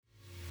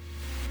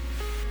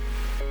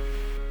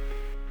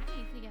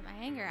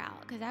anger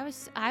out,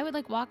 because I would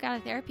like walk out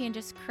of therapy and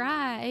just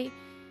cry,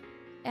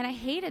 and I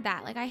hated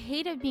that. Like, I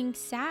hated being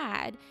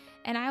sad,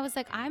 and I was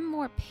like, I'm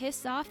more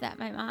pissed off that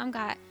my mom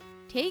got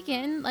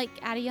taken like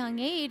at a young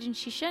age and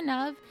she shouldn't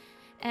have.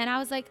 And I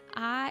was like,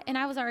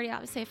 I was already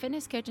obviously a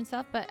fitness coach and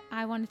stuff, but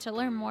I wanted to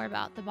learn more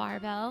about the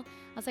barbell.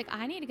 I was like,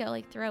 I need to go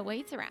like throw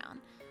weights around.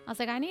 I was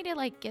like, I need to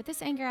like get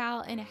this anger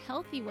out in a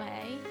healthy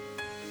way.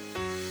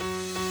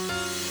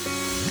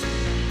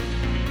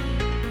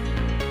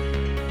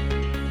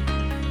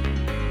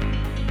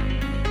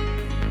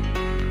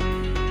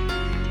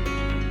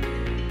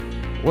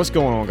 What's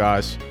going on,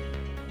 guys?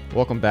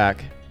 Welcome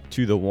back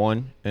to the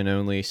one and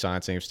only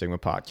Science Same Stigma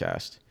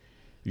podcast.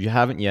 If you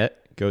haven't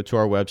yet, go to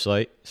our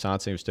website,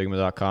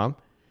 sciencesamestigma.com.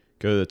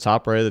 Go to the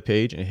top right of the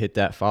page and hit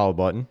that follow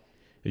button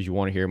if you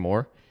want to hear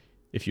more.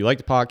 If you like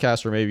the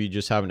podcast, or maybe you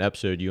just have an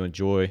episode you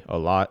enjoy a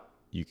lot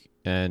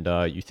and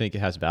you think it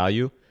has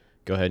value,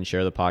 go ahead and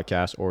share the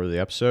podcast or the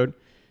episode.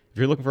 If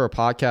you're looking for a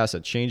podcast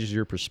that changes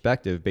your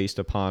perspective based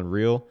upon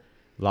real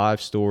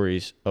live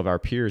stories of our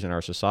peers in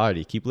our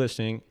society, keep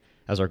listening,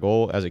 as our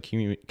goal as a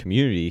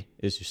community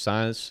is to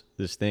silence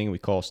this thing we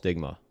call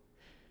stigma.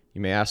 You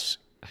may ask,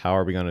 how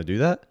are we going to do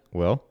that?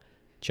 Well,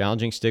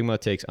 challenging stigma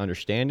takes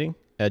understanding,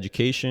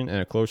 education, and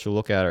a closer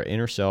look at our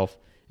inner self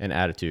and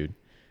attitude.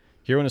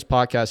 Here on this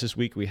podcast this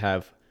week, we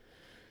have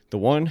the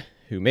one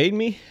who made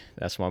me.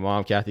 That's my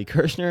mom, Kathy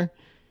Kirshner,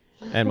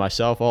 and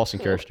myself, Austin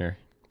Kirshner.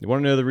 You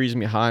want to know the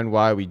reason behind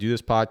why we do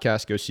this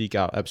podcast? Go seek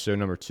out episode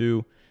number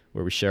 2,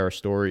 where we share our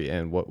story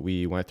and what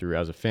we went through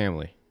as a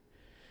family.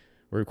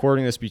 We're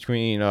recording this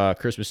between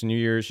Christmas and New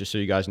Year's, just so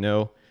you guys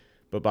know.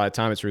 But by the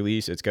time it's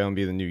released, it's going to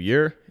be the new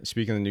year.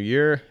 Speaking of the new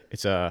year,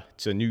 it's a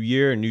new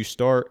year, a new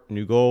start,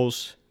 new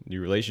goals,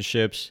 new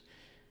relationships,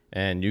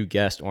 and new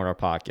guests on our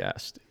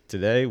podcast.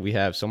 Today, we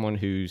have someone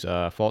who's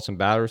fought some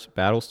battles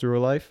through her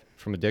life,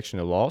 from addiction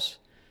to loss.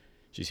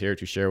 She's here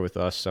to share with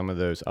us some of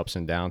those ups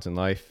and downs in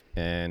life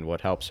and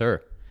what helps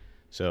her.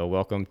 So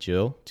welcome,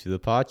 Jill, to the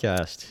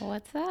podcast.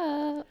 What's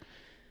up?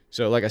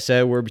 So like I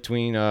said, we're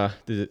between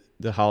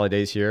the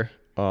holidays here.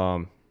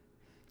 Do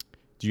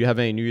you have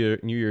any New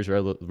Year's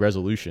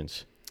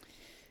resolutions?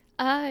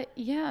 Yeah.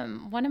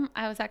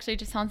 I was actually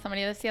just telling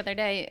somebody this the other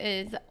day,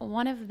 is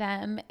one of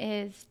them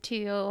is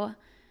to,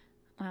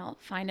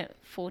 find a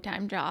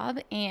full-time job.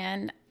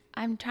 And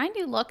I'm trying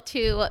to look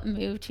to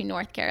move to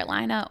North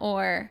Carolina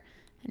or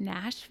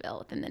Nashville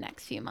within the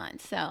next few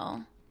months.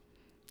 So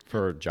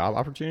for job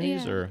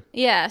opportunities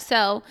Yeah.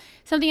 So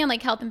something in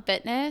like health and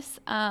fitness.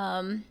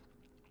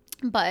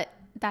 But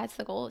that's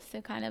the goal, is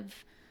to kind of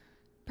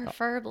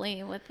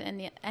preferably within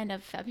the end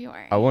of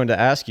February. I wanted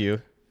to ask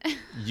you,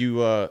 you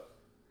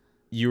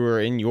were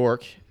in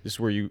York. This is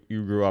where you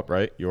grew up,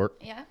 right? York?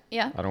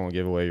 Yeah. I don't want to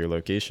give away your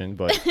location,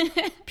 but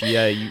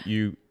PA,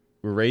 you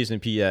were raised in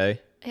PA.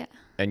 Yeah.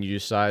 And you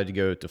decided to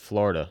go to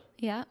Florida.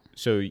 Yeah.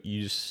 So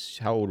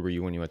how old were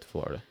you when you went to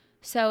Florida?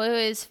 So it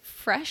was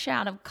fresh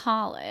out of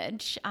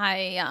college.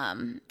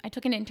 I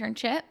took an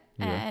internship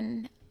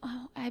and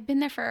I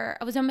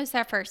was almost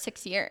there for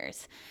 6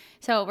 years.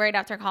 So right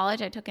after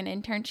college, I took an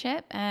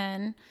internship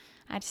and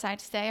I decided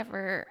to stay.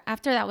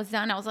 After that was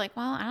done, I was like,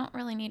 well, I don't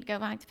really need to go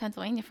back to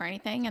Pennsylvania for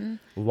anything. And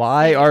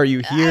why are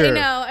you here? I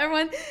know,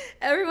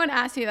 everyone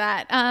asked me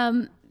that.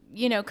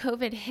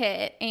 COVID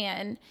hit,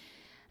 and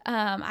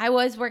I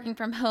was working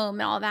from home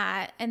and all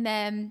that. And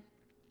then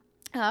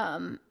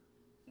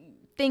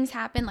things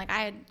happened. Like,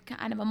 I had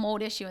kind of a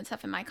mold issue and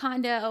stuff in my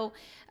condo.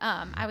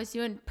 I was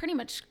doing pretty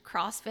much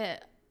CrossFit,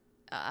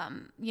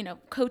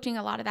 coaching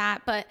a lot of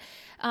that, but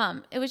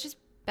it was just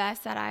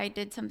best that I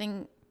did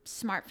something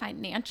smart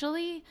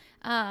financially,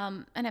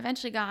 and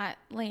eventually got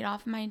laid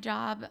off my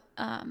job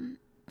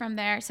from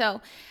there.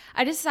 So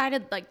I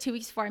decided, like 2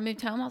 weeks before I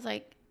moved home, I was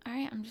like, all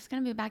right, I'm just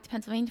gonna move back to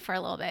Pennsylvania for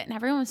a little bit. And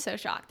everyone was so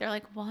shocked. They're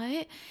like,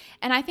 what?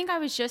 And I think I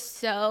was just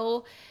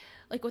so,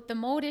 like, with the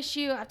mold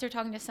issue, after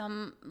talking to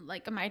some,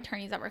 like, of my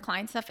attorneys that were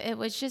clients stuff, it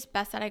was just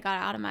best that I got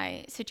out of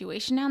my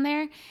situation down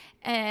there.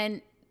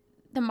 And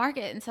the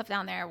market and stuff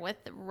down there with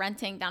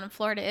renting down in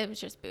Florida, it was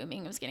just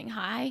booming. It was getting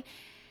high.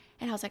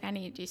 And I was like, I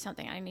need to do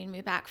something. I need to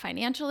move back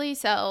financially.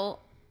 So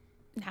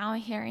now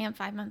here I am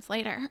 5 months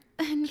later.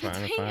 Trying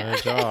to find a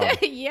job.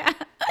 Yeah.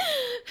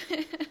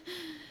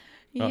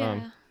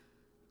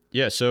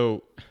 Yeah.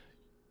 So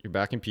you're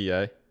back in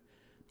PA.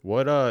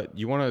 What,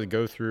 you want to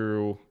go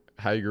through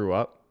how you grew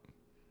up,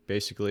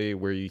 basically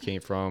where you came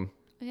from?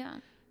 Yeah.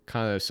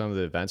 Kind of some of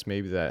the events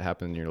maybe that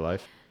happened in your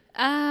life.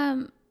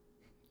 Well,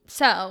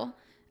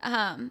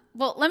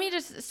 let me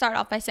just start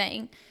off by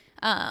saying,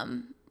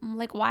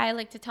 like, why I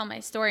like to tell my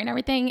story and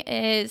everything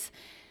is,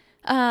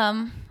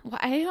 I'll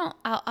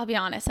be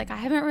honest, like, I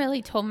haven't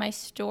really told my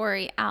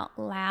story out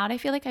loud. I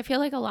feel like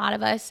a lot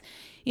of us,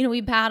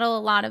 we battle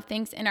a lot of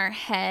things in our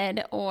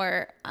head,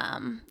 or,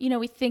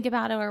 we think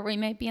about it, or we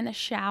might be in the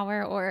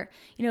shower or,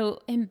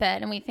 in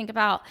bed, and we think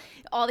about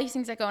all these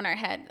things that go in our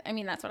head. I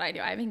mean, that's what I do.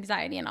 I have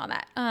anxiety and all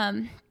that.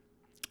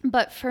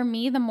 But for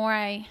me, the more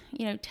I,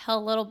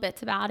 tell little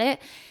bits about it,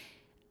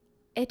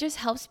 it just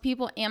helps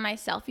people and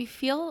myself. You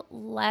feel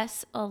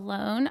less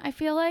alone, I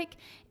feel like.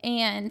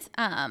 And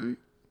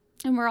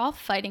we're all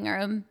fighting our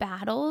own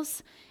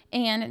battles,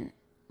 and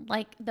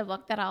like the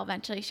book that I'll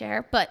eventually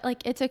share, but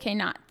like it's okay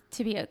not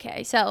to be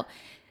okay. So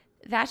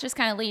that's just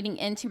kind of leading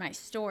into my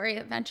story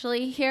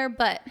eventually here.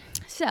 But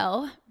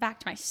so back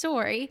to my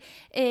story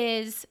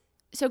is,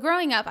 so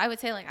growing up, I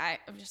would say like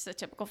I'm just a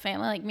typical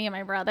family, like me and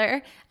my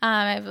brother.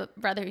 I have a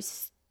brother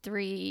who's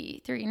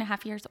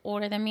 3.5 years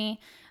older than me.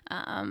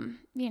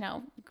 You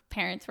know,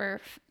 parents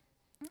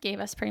gave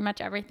us pretty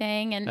much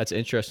everything. And That's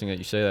interesting that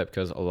you say that,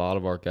 because a lot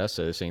of our guests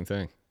say the same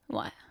thing.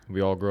 what?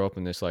 We all grew up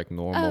in this like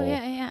normal,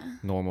 yeah.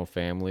 normal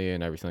family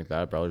and everything like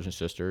that, brothers and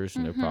sisters,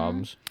 no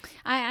problems.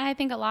 I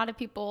think a lot of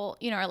people,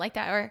 you know, are like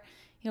that, or,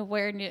 you know,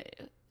 where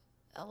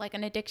like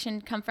an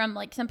addiction come from.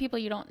 Like some people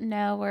you don't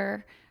know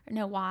or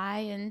know why,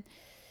 and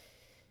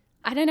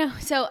I don't know.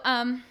 So,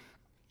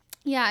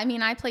 yeah, I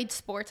mean, I played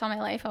sports all my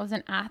life. I was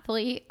an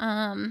athlete,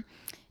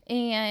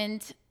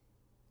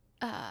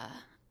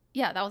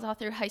 yeah, that was all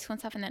through high school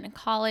and stuff. And then in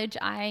college,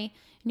 I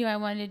knew I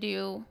wanted to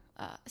do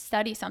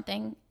study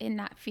something in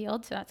that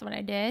field, so that's what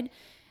I did.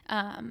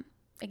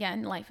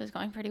 Again, life was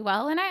going pretty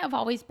well, and I have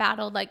always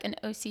battled like an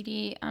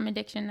OCD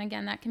addiction.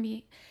 Again, that can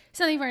be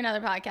something for another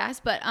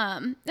podcast. But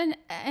and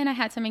I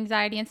had some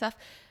anxiety and stuff.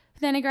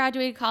 Then I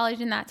graduated college,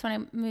 and that's when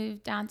I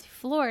moved down to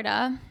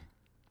Florida.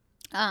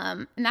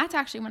 And that's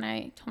actually when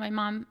I told my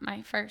mom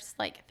my first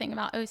like thing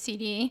about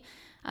OCD.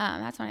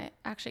 That's when I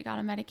actually got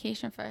a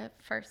medication for the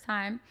first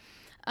time.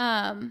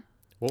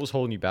 What was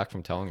holding you back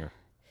from telling her?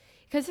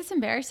 Because it's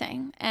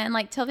embarrassing, and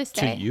like till this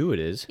day. To you, it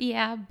is.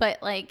 Yeah,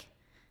 but like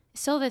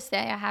still this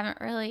day, I haven't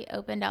really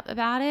opened up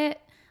about it,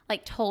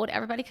 like told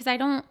everybody, because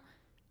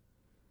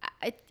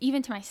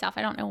even to myself,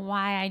 I don't know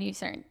why I do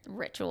certain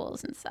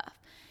rituals and stuff.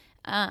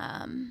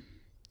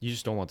 You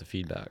just don't want the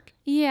feedback.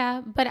 Yeah,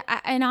 but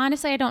and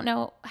honestly, I don't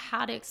know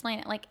how to explain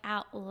it like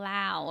out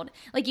loud.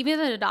 Like even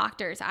to the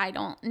doctors, I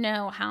don't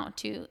know how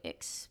to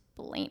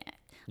explain it.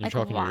 You're like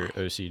talking why.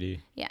 to your OCD.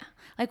 Yeah,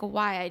 like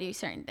why I do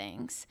certain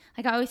things.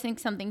 Like I always think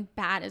something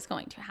bad is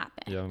going to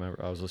happen. Yeah, I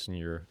remember I was listening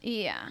to your...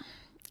 Yeah.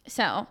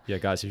 So. Yeah,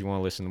 guys, if you want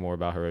to listen to more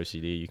about her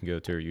OCD, you can go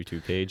to her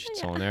YouTube page.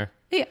 It's on there.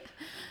 Yeah.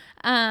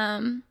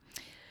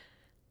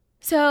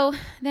 So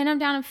then I'm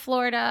down in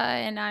Florida,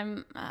 and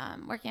I'm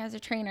working as a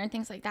trainer and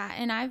things like that.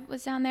 And I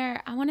was down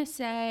there, I want to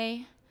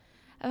say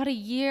about a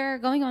year,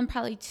 going on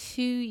probably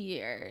 2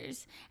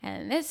 years.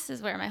 And this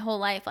is where my whole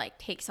life like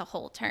takes a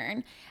whole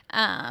turn.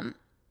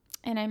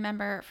 And I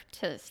remember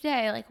to this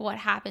day, like what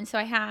happened. So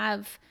I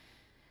have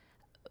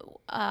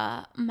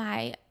let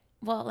me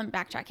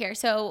backtrack here.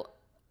 So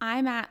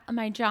I'm at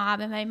my job,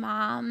 and my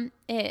mom,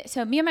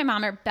 so me and my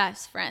mom are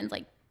best friends,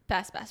 like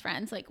best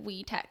friends. Like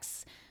we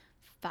text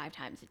 5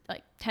 times,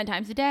 like 10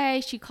 times a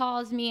day. She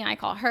calls me, I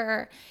call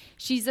her.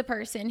 She's the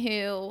person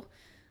who,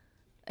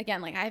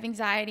 again, like I have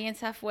anxiety and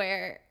stuff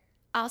where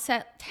I'll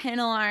set 10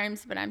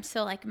 alarms, but I'm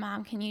still like,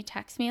 Mom, can you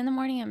text me in the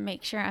morning and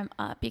make sure I'm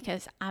up,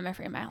 because I'm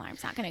afraid my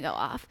alarm's not going to go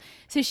off.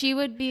 So she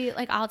would be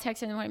like, I'll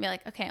text her in the morning and be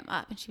like, okay, I'm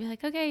up. And she'd be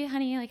like, okay,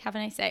 honey, like have a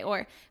nice day.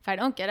 Or if I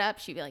don't get up,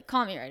 she'd be like,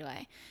 call me right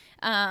away.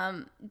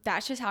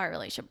 That's just how our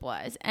relationship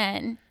was.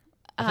 And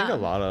I think a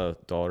lot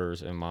of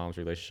daughters and moms'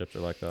 relationships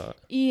are like that.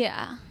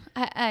 Yeah,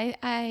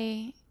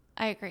 I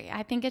agree.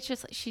 I think it's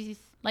just she's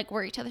like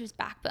we're each other's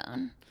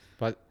backbone.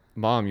 But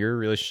Mom, your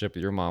relationship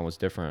with your mom was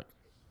different.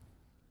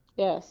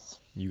 Yes.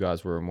 You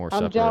guys were more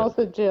separate. I'm jealous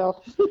of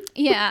Jill.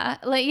 Yeah,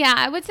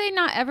 I would say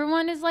not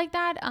everyone is like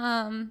that.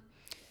 I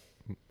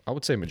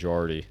would say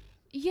majority.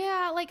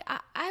 Yeah, like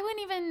I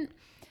wouldn't even.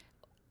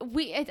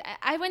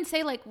 I wouldn't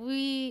say like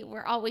we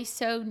were always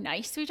so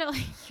nice to each other.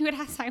 Like you would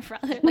ask my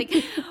brother, like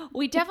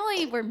we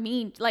definitely were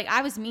mean. Like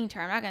I was mean to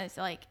her. I'm not gonna say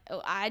like,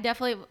 oh, I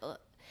definitely.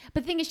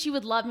 But the thing is, she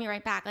would love me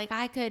right back. Like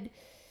I could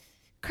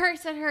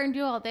curse at her and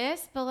do all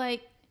this, but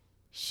like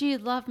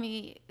she'd love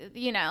me,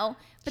 you know.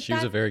 But she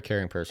was a very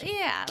caring person.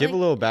 Yeah. Give a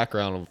little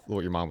background of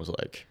what your mom was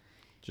like,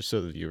 just so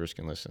the viewers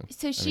can listen.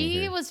 So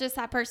she was just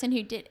that person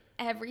who did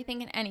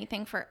everything and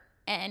anything for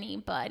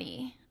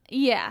anybody.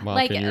 Yeah, Mom,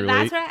 like relate?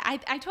 that's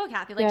what I told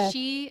Kathy. Like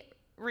she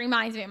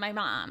reminds me of my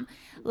mom.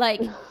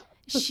 Like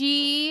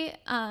she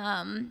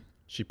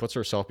puts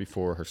herself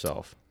before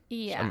herself.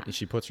 Yeah. I mean,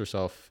 she puts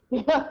herself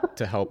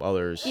to help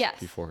others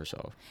before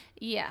herself.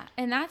 Yeah,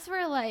 and that's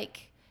where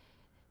like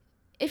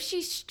if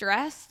she's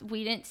stressed,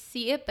 we didn't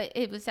see it, but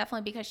it was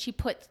definitely because she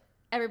put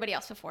everybody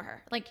else before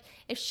her. Like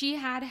if she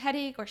had a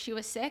headache or she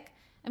was sick,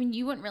 I mean,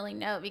 you wouldn't really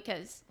know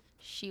because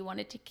she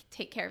wanted to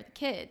take care of the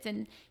kids,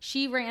 and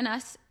she ran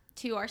us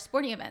to our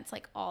sporting events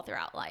like all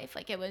throughout life.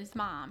 Like it was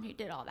Mom who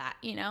did all that,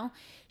 you know.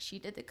 She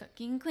did the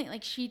cooking and clean,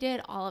 like she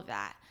did all of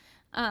that.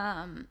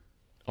 I'm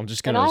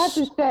just gonna. And I have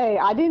to say,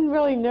 I didn't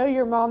really know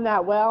your mom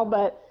that well,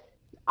 but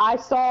I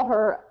saw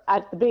her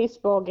at the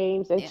baseball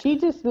games, and she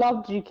just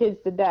loved you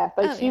kids to death.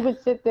 Like she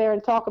would sit there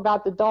and talk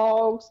about the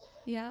dogs.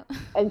 Yeah.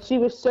 And she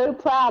was so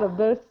proud of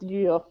both of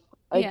you,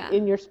 like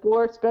in your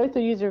sports. Both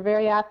of you are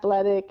very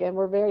athletic and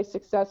were very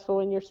successful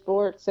in your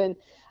sports. And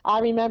I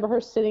remember her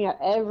sitting at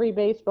every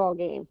baseball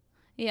game.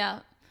 Yeah.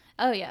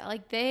 Oh yeah,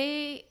 like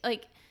they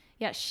like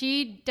yeah,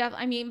 she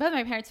definitely. I mean, both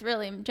my parents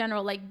really in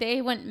general, like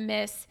they wouldn't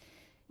miss,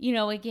 you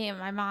know, a game.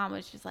 My mom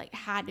was just like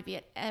had to be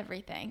at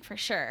everything for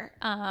sure.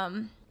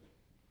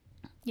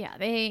 Yeah,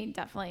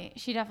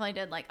 she definitely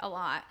did like a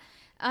lot.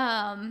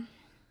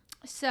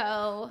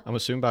 So I'm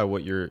assuming by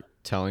what you're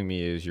telling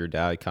me is your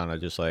dad kind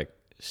of just like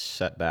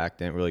set back,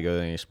 didn't really go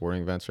to any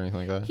sporting events or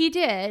anything like that. he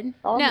did.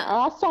 Oh, No,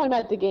 I saw him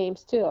at the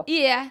games too.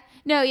 yeah,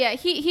 no, yeah,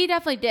 he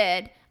definitely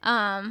did.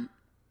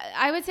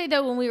 I would say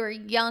though when we were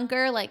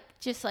younger, like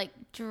just like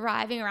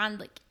driving around,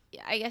 like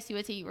I guess you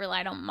would say you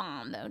relied on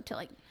mom though to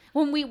like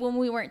when we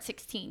weren't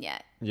 16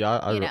 yet.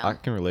 Yeah, You know? I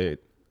can relate.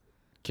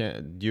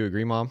 Do you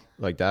agree, Mom?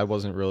 Like Dad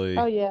wasn't really.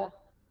 Oh yeah.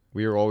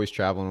 We were always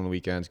traveling on the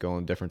weekends, going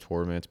to different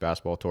tournaments,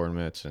 basketball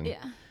tournaments, and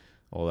Yeah,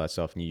 all that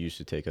stuff. And you used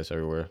to take us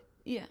everywhere.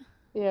 yeah.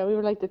 Yeah, we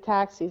were like the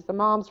taxis. The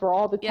moms were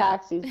all the Yeah.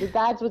 taxis. The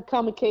dads would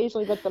come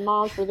occasionally, but the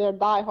moms were there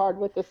diehard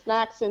with the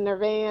snacks in their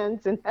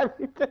vans and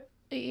everything.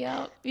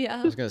 Yeah, I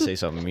yeah, was gonna say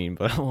something mean,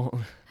 but I won't.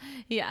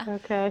 yeah.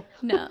 Okay.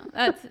 No,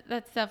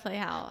 that's definitely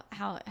how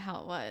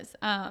it was.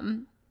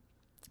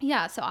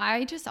 Yeah. So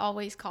I just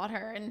always called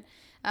her and,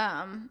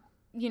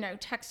 you know,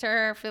 text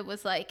her if it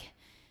was like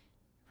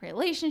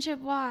relationship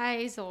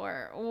wise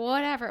or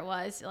whatever it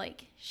was.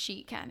 Like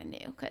she kind of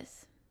knew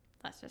because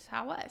that's just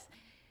how it was.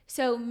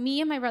 So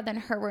me and my brother and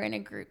her were in a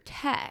group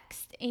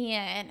text,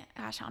 and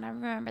gosh, I'll never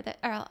remember that.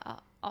 Or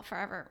I'll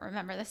forever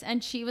remember this.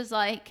 And she was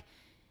like,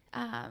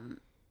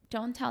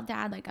 "Don't tell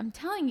Dad. Like I'm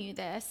telling you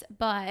this,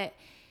 but."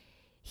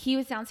 He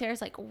was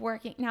downstairs like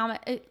working.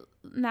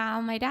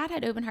 Now my dad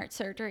had open heart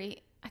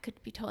surgery. I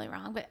could be totally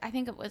wrong, but I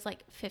think it was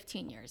like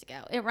 15 years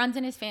ago. It runs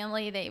in his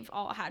family. They've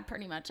all had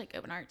pretty much like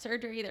open heart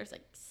surgery. There's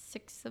like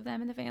 6 of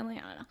them in the family.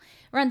 I don't know.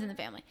 It runs in the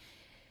family.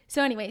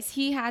 So anyways,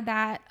 he had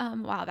that a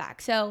while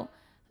back. So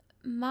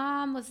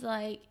mom was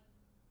like,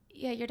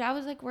 yeah, your dad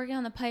was like working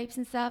on the pipes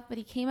and stuff, but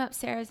he came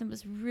upstairs and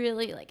was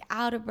really like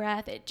out of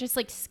breath. It just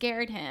like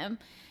scared him.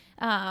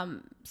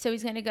 So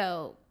he's going to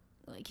go.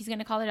 Like he's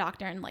gonna call the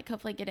doctor and like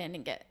hopefully get in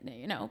and get,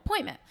 you know,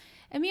 appointment.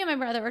 And me and my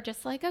brother were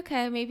just like,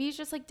 okay, maybe he's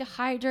just like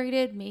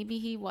dehydrated, maybe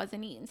he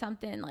wasn't eating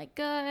something like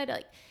good,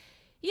 like,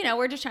 you know,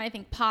 we're just trying to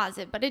think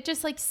positive. But it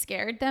just like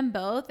scared them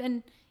both.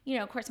 And you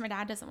know, of course my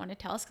dad doesn't want to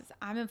tell us because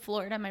I'm in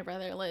Florida, my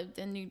brother lives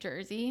in New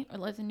Jersey.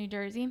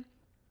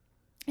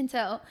 And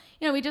so,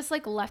 you know, we just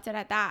like left it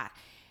at that.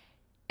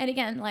 And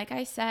again, like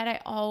I said, I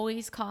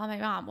always call my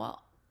mom.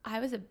 Well, I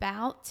was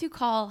about to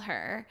call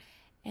her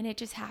and it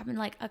just happened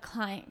like a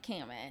client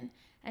came in.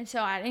 And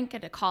so I didn't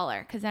get to call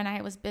her because then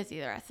I was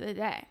busy the rest of the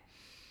day.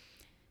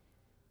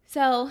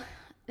 So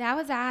that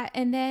was that.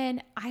 And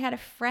then I had a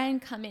friend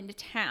come into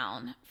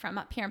town from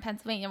up here in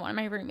Pennsylvania, one of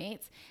my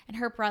roommates, and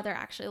her brother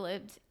actually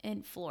lived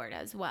in Florida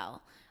as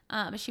well.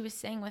 She was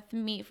staying with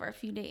me for a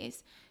few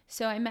days.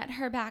 So I met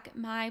her back at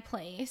my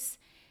place.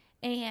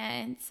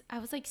 And I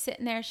was like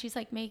sitting there. She's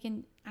like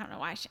making, I don't know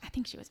why. I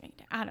think she was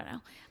making, I don't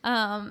know.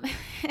 I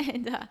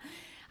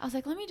was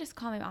like, let me just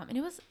call my mom. And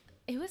it was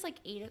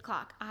like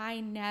 8:00.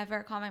 I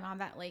never call my mom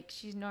that late.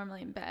 She's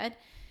normally in bed.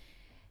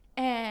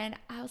 And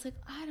I was like,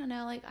 I don't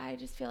know. Like, I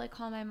just feel like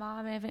calling my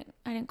mom. I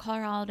didn't call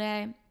her all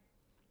day.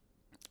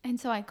 And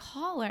so I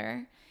call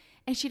her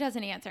and she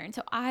doesn't answer. And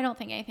so I don't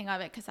think anything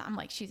of it because I'm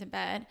like, she's in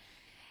bed.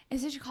 And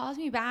so she calls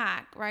me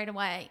back right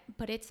away.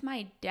 But it's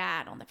my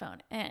dad on the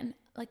phone. And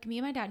like me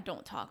and my dad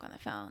don't talk on the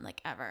phone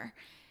like ever.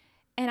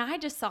 And I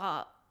just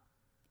saw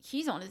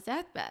he's on his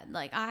deathbed.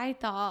 Like I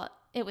thought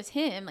it was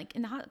him, like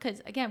in the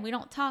because again we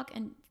don't talk.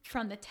 And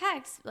from the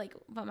text, like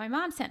what my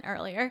mom sent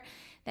earlier,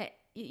 that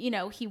you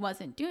know he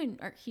wasn't doing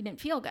or he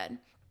didn't feel good.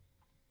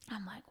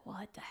 I'm like,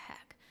 what the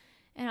heck?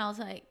 And I was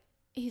like,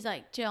 he's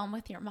like, Jill, I'm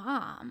with your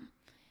mom.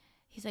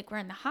 He's like, we're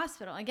in the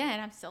hospital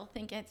again. I'm still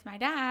thinking it's my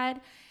dad,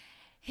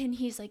 and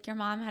he's like, your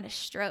mom had a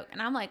stroke,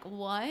 and I'm like,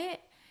 what?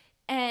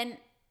 And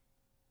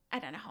I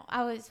don't know.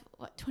 I was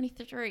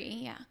 23,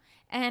 yeah,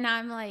 and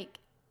I'm like.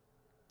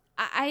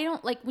 I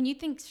don't like when you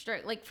think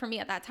stroke, like for me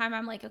at that time,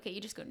 I'm like, okay, you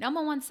just go numb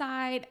on one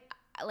side.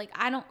 Like,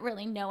 I don't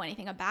really know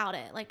anything about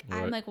it. Like,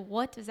 right. I'm like,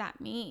 what does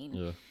that mean?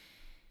 Yeah.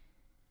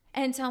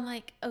 And so I'm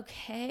like,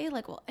 okay,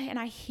 like, well, and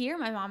I hear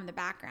my mom in the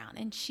background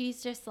and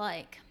she's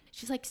like,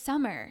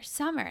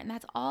 Summer. And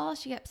that's all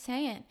she kept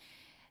saying.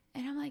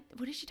 And I'm like,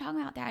 what is she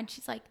talking about, Dad? And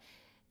she's like,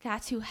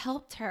 that's who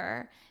helped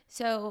her.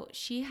 So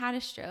she had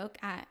a stroke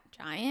at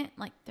Giant,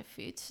 like the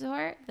food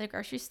store, the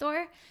grocery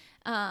store.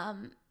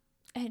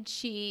 And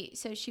she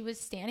was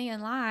standing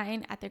in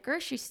line at the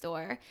grocery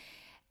store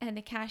and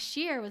the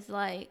cashier was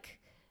like,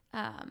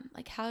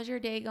 how's your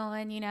day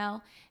going? You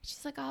know,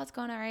 she's like, oh, it's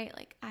going all right.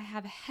 Like I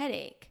have a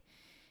headache.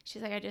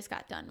 She's like, I just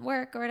got done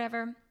work or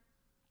whatever.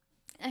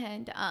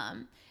 And,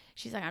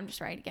 she's like, I'm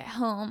just ready to get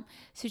home.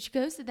 So she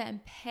goes to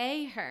then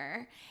pay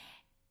her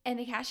and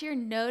the cashier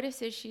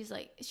notices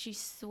she's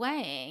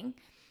swaying.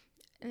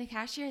 And the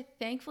cashier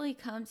thankfully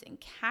comes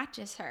and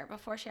catches her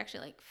before she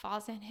actually like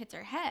falls and hits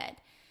her head.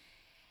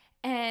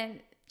 And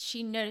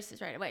she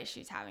notices right away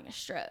she's having a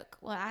stroke.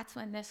 Well, that's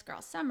when this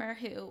girl, Summer,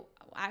 who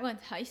I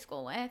went to high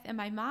school with, and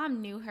my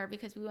mom knew her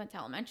because we went to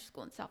elementary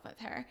school and stuff with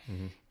her.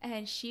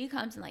 And she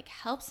comes and like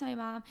helps my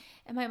mom,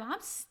 and my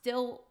mom's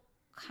still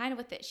kind of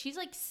with it. She's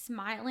like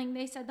smiling,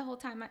 they said, the whole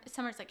time.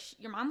 Summer's like,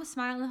 your mom was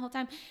smiling the whole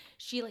time.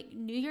 She like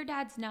knew your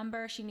dad's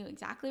number. She knew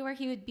exactly where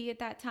he would be at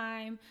that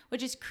time,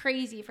 which is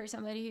crazy for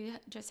somebody who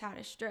just had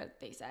a stroke,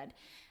 they said.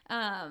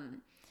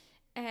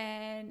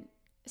 And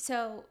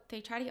so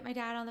they try to get my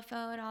dad on the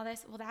phone, all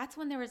this. Well, that's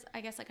when there was,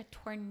 I guess, like a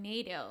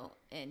tornado,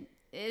 and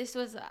this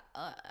was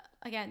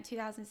again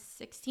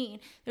 2016.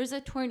 There was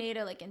a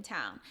tornado like in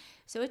town,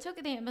 so it took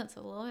the ambulance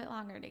a little bit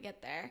longer to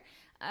get there.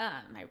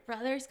 My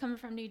brother's coming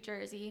from New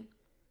Jersey,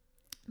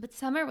 but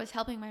Summer was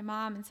helping my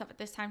mom and stuff at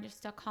this time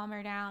just to calm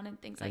her down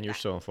and things like that. And you're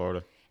still in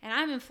Florida. And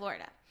I'm in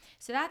Florida.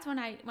 So that's when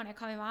I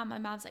call my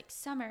mom's like,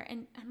 Summer.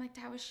 And I'm like,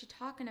 Dad, what's she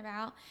talking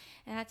about?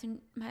 And that's when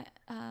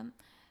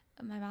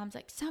my mom's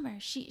like, Summer,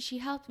 she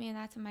helped me. And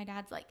that's when my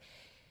dad's like,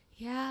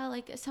 yeah,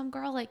 like some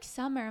girl like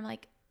Summer. I'm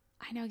like,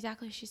 I know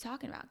exactly what she's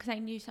talking about, because I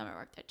knew Summer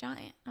worked at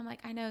Giant. I'm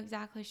like, I know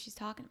exactly what she's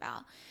talking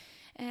about.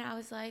 And I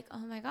was like, oh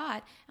my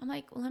God. I'm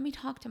like, well, let me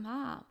talk to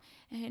Mom.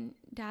 And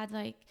Dad's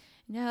like,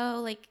 no,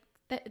 like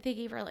they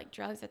gave her like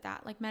drugs at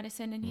that, like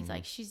medicine. And he's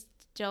like, she's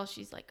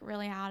like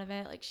really out of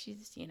it. Like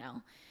she's,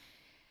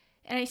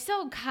 and I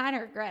still kind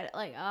of regret it.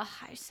 Like,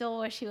 I still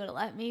wish he would have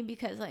let me,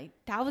 because like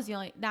that was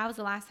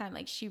the last time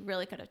like she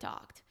really could have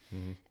talked.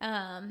 And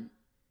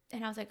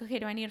I was like, okay,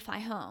 do I need to fly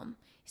home?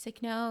 He's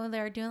like, no,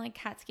 they're doing like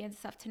CAT scans and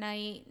stuff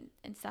tonight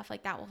and stuff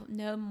like that. We'll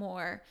know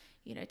more,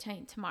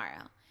 tonight,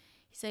 tomorrow.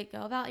 He's like,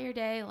 go about your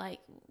day. Like,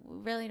 we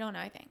really don't know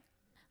anything.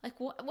 Like,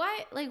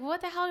 what? Like,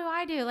 what the hell do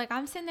I do? Like,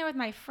 I'm sitting there with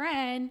my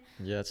friend.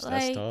 Yeah, that's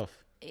tough.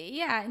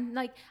 Yeah, and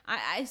like,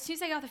 I as soon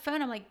as I got the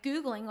phone, I'm like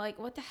Googling, like,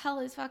 what the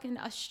hell is fucking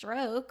a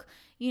stroke?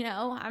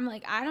 I'm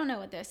like, I don't know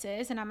what this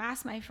is, and I'm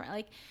asking my friend,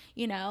 like,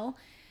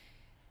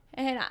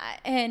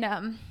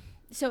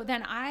 so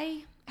then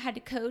I had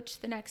to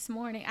coach the next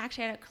morning.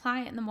 Actually, I had a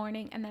client in the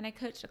morning, and then I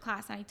coached a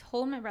class, and I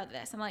told my brother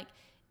this. I'm like,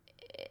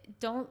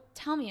 don't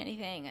tell me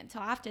anything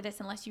until after this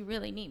unless you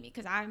really need me,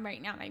 because I'm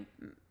right now, and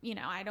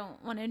I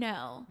don't want to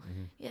know.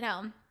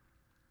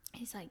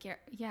 He's like,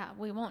 yeah,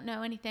 we won't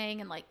know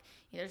anything, and like,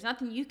 there's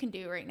nothing you can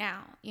do right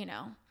now.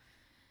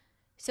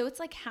 So it's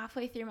like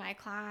halfway through my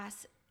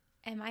class,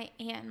 and my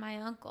aunt and my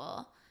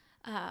uncle,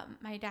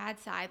 my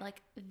dad's side,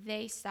 like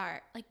they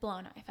start like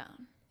blowing up my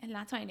phone. And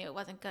that's when I knew it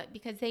wasn't good,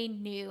 because they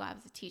knew I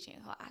was teaching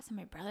a class, and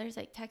my brother's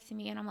like texting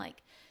me, and I'm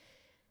like,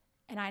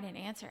 and I didn't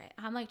answer it.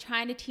 I'm like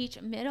trying to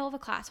teach middle of a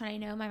class when I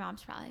know my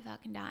mom's probably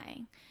fucking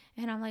dying.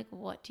 And I'm like,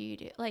 what do you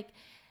do? Like,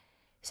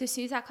 so as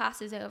soon as that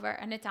class is over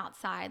and it's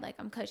outside, like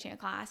I'm coaching a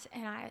class,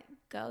 and I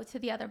go to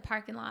the other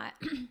parking lot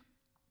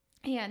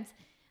and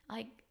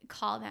like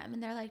call them,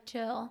 and they're like,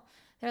 Jill,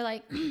 they're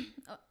like,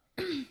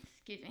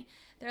 excuse me.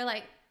 They're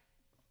like,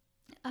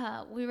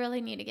 we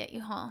really need to get you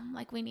home.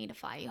 Like, we need to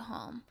fly you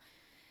home.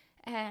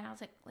 And I was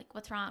like,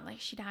 what's wrong? Like,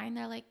 is she dying?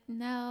 They're like,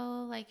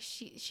 no, like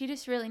she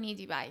just really needs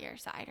you by your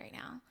side right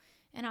now.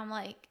 And I'm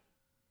like,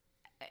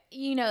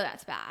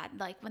 that's bad.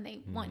 Like when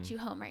they want you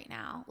home right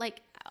now,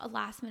 like a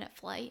last minute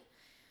flight.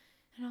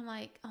 And I'm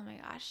like, oh my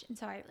gosh. And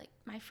so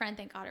my friend,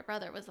 thank God her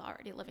brother was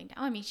already living down.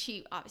 I mean,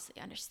 she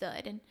obviously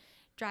understood and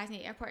drives me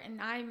to the airport.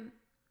 And I'm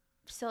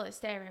still to this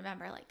day, I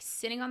remember like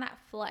sitting on that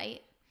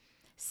flight.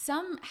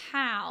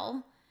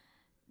 Somehow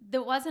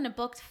there wasn't a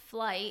booked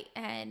flight,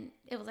 and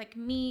it was like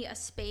me, a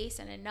space,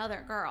 and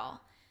another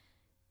girl.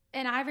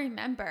 And I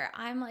remember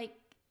I'm like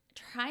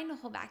trying to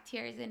hold back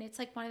tears, and it's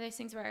like one of those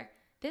things where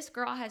this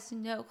girl has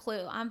no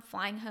clue I'm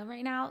flying home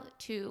right now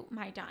to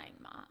my dying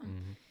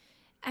mom.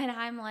 And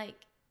I'm like,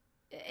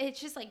 it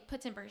just like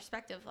puts in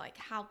perspective like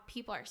how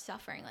people are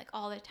suffering like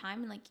all the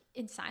time, and like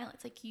in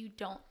silence, like you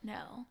don't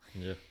know.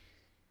 Yeah.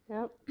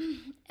 Yep.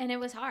 And it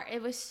was hard.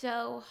 It was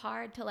so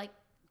hard to like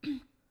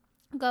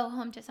go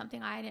home to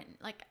something I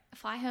didn't like,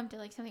 fly home to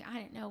like something I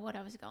didn't know what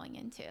I was going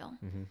into.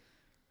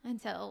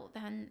 Until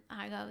then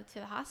I go to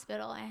the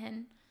hospital,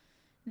 and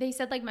they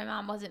said like my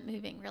mom wasn't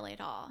moving really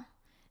at all.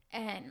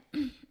 And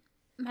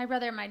my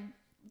brother and my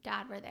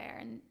dad were there,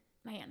 and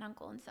my aunt and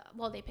uncle, and so,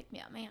 well, they picked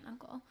me up, my aunt and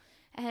uncle.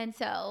 And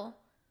so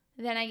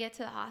then I get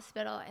to the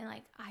hospital, and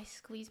like I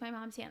squeeze my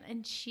mom's hand,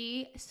 and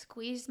she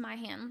squeezed my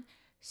hand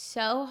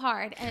so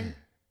hard. And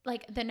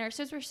like the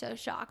nurses were so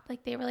shocked.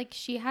 Like they were like,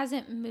 she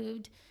hasn't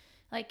moved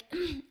like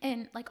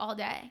in like all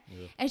day.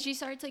 And she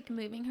starts like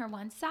moving her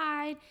one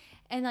side,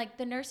 and like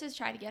the nurses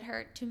try to get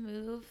her to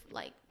move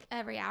like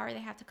every hour. They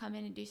have to come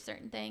in and do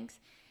certain things,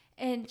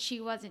 and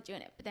she wasn't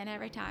doing it. But then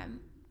every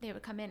time they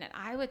would come in and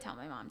I would tell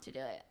my mom to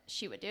do it,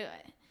 she would do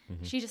it.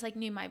 She just like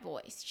knew my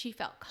voice. She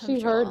felt comfortable.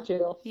 She heard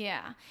you.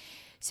 Yeah.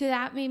 So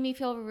that made me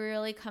feel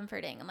really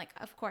comforting. And like,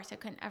 of course I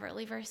couldn't ever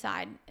leave her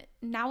side.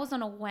 And that was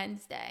on a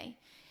Wednesday.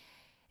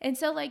 And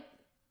so like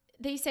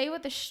they say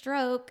with a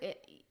stroke,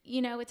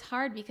 it's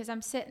hard because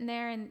I'm sitting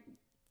there, and,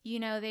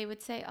 they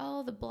would say,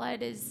 oh, the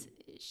blood is,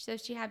 so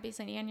she had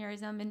basically an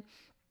aneurysm,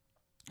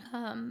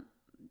 and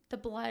the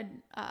blood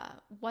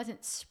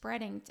wasn't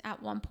spreading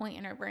at one point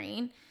in her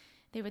brain.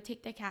 they would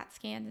take the CAT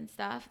scans and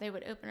stuff. They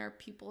would open her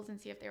pupils and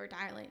see if they were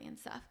dilating and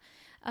stuff.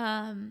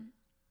 And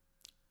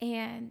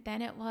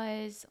then it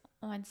was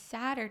on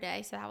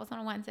Saturday. So that was on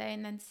a Wednesday.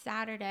 And then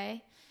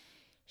Saturday,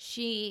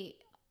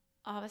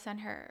 all of a sudden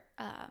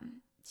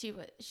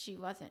she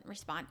wasn't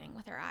responding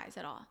with her eyes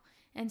at all.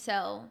 And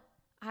so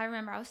I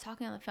remember I was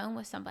talking on the phone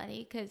with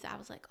somebody because I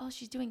was like, oh,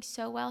 she's doing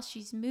so well.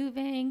 She's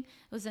moving.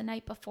 It was the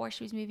night before.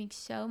 She was moving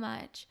so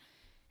much.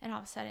 And all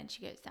of a sudden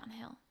she goes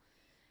downhill.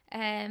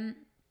 And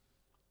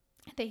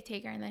they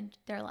take her and then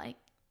they're like,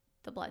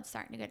 the blood's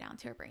starting to go down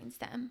to her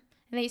brainstem. And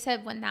they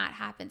said when that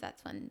happens,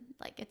 that's when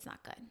like it's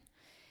not good.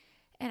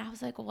 And I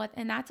was like, what?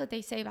 And that's what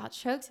they say about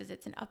strokes is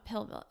it's an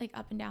uphill, like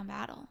up and down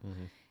battle.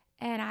 Mm-hmm.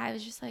 And I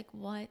was just like,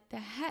 what the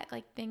heck?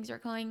 Like things are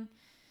going,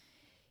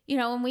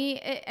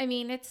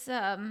 and it's,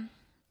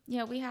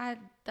 we had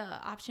the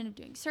option of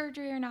doing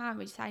surgery or not.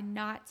 We decided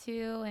not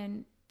to.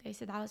 And they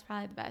said that was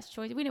probably the best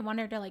choice. We didn't want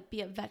her to like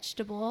be a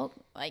vegetable.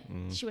 Like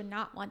she would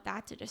not want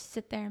that to just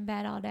sit there in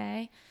bed all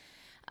day.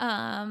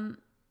 But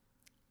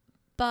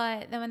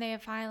then when they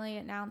finally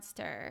announced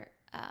her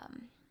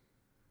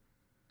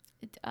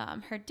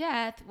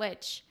death,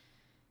 which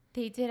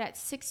they did at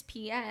 6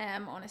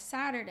 p.m. on a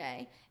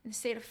Saturday in the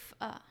state of,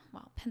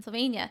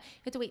 Pennsylvania,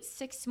 you have to wait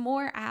 6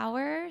 more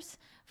hours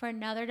for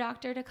another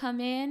doctor to come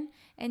in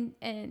and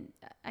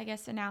I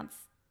guess announce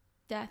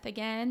death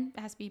again. It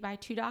has to be by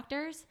 2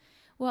 doctors.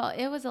 Well,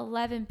 it was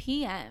 11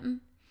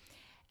 p.m.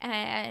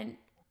 and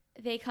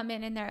they come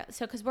in and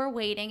because we're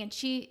waiting and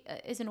she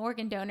is an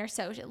organ donor.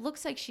 So it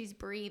looks like she's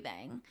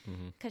breathing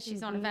because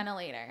she's on a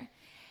ventilator.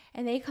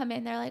 And they come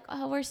in, they're like,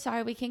 oh, we're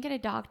sorry, we can't get a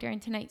doctor in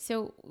tonight,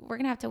 so we're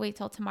going to have to wait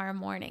till tomorrow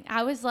morning.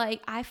 I was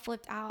like, I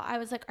flipped out. I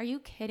was like, are you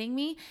kidding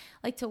me?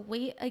 Like, to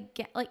wait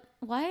again? Like,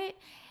 what?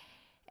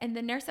 And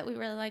the nurse that we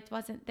really liked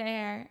wasn't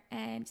there.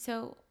 And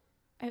so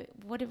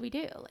what did we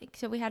do? Like,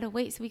 so we had to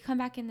wait. So we come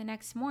back in the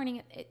next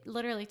morning. It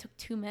literally took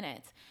 2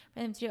 minutes for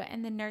them to do it.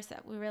 And the nurse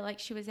that we were like,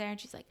 she was there, and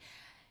she's like,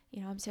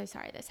 I'm so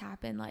sorry this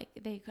happened. Like,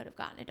 they could have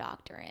gotten a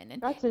doctor in.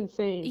 And that's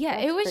insane. Yeah,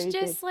 that's it was crazy.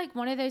 just like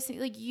one of those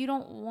things, like, you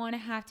don't want to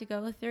have to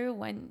go through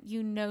when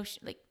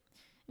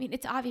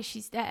it's obvious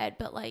she's dead,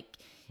 but like,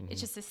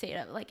 it's just a state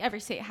of, like, every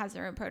state has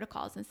their own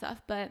protocols and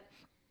stuff. But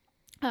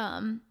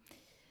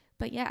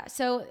yeah,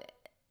 so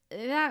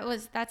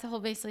that's a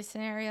whole basically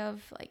scenario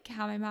of like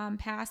how my mom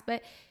passed.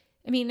 But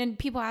I mean, and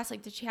people ask,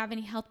 like, did she have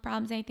any health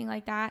problems, anything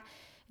like that?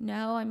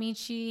 No, I mean,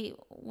 she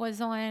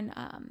was on,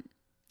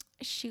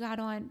 she got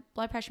on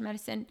blood pressure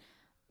medicine,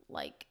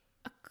 like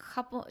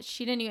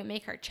she didn't even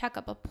make her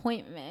checkup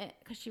appointment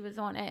because she was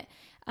on it.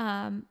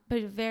 But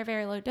a very,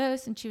 very low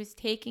dose, and she was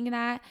taking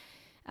that.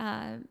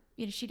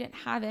 She didn't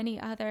have any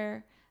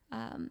other,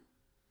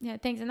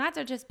 things. And that's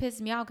what just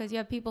pisses me off, because you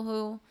have people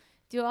who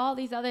do all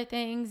these other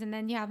things, and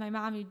then you have my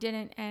mom who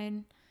didn't.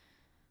 And,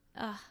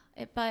 that's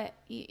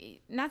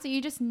what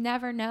you just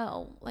never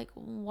know, like,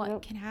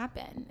 what can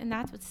happen. And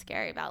that's what's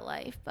scary about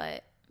life.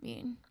 But I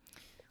mean,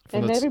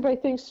 and everybody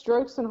thinks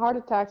strokes and heart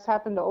attacks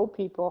happen to old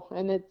people,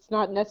 and it's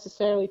not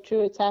necessarily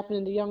true. It's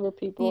happening to younger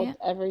people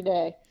every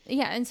day.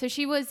 Yeah, and so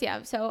she was,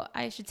 so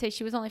I should say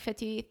she was only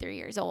 53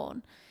 years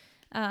old.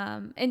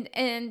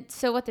 And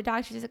so what the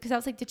doctor said, because I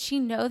was like, did she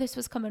know this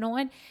was coming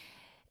on?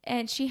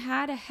 And she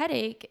had a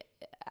headache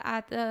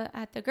at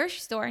the grocery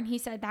store, and he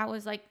said that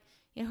was like,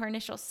 her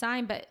initial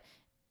sign. But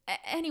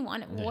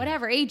anyone,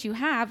 whatever age you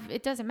have,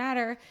 it doesn't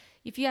matter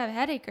if you have a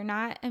headache or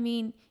not. I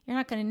mean, you're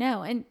not going to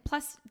know. And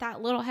plus,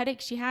 that little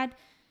headache she had,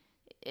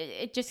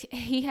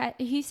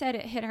 he said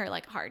it hit her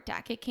like a heart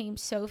attack. It came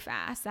so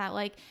fast that,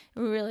 like,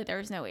 really there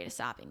was no way to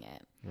stopping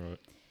it. Right.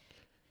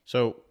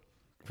 So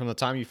from the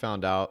time you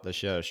found out that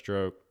she had a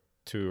stroke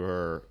to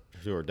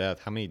her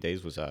death, how many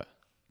days was that?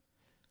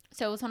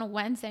 So it was on a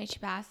Wednesday. She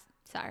passed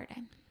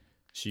Saturday.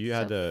 So you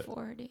had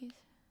 4 days.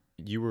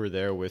 You were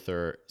there with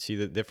her. See,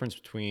 the difference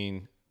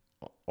between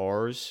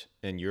ours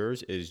and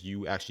yours is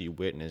you actually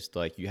witnessed,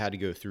 like, you had to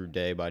go through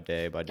day by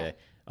day by day.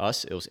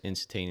 Us, it was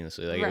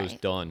instantaneously, like, it was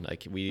done.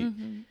 Like, we,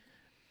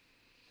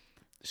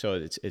 so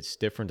it's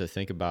different to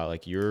think about.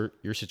 Like, your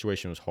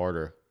situation was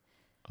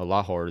a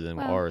lot harder than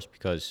ours,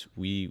 because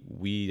we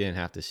didn't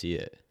have to see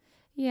it.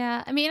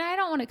 Yeah. I mean, I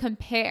don't want to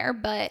compare,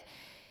 but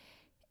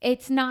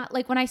it's not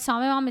like when I saw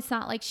my mom, it's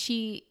not like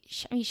she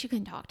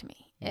couldn't talk to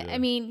me. Yeah. I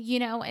mean,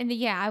 and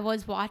I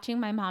was watching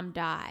my mom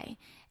die,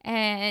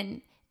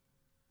 and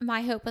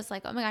my hope was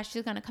like, oh my gosh,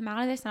 she's going to come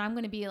out of this and I'm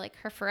going to be like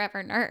her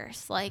forever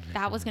nurse. Like,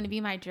 that was going to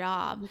be my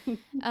job.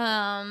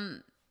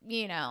 That's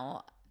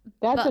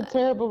a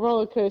terrible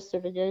roller coaster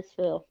to go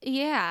through.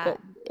 Yeah.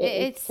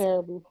 It's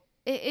terrible.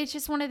 It's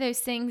just one of those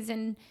things.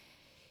 And,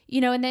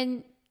 and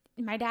then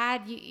my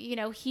dad,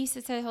 he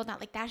sits there the whole time,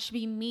 like, that should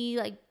be me,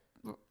 like,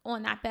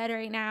 on that bed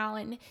right now.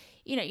 And,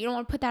 you don't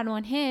want to put that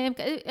on him.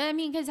 I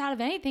mean, because out of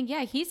anything,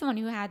 he's the one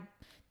who had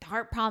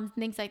heart problems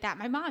and things like that.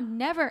 My mom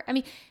never, I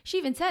mean, she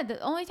even said the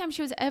only time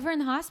she was ever in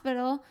the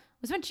hospital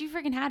was when she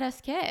freaking had us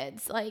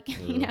kids, like,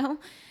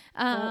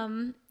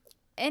 and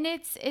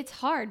it's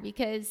hard,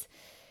 because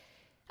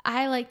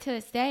I, like, to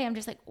this day, I'm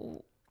just like,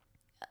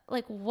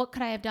 what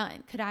could I have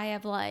done? Could I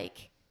have,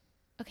 like,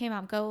 okay,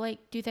 mom, go like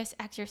do this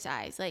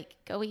exercise, like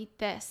go eat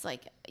this,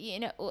 like, you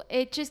know,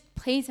 it just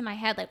plays in my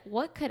head, like,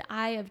 what could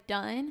I have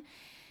done?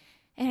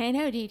 And I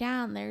know deep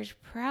down there's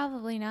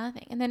probably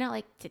nothing. And then I'm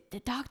like, did the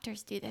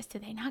doctors do this?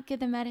 Did they not give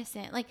the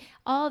medicine? Like,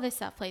 all this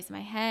stuff plays in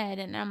my head.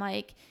 And I'm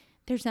like,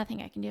 there's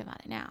nothing I can do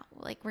about it now.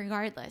 Like,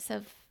 regardless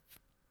of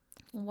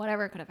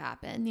whatever could have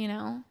happened, you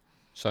know?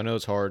 So I know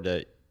it's hard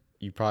that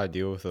you probably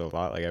deal with it a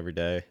lot, like every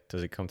day.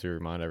 Does it come through your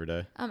mind every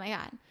day? Oh my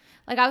God.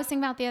 Like, I was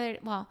thinking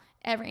about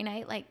every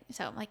night, like,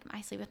 so like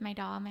I sleep with my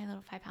dog, my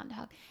little 5-pound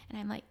dog, and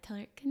I'm like, tell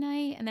her good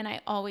night. And then I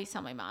always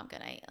tell my mom good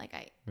night. Like,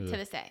 to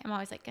this day, I'm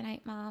always like, good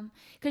night, mom.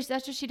 Because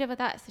that's what she did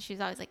with us. So she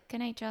was always like, good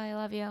night, Joe, I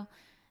love you.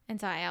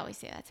 And so I always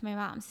say that to my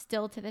mom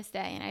still to this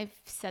day. And I've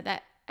said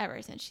that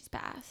ever since she's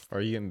passed.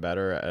 Are you getting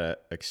better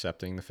at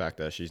accepting the fact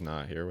that she's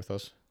not here with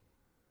us?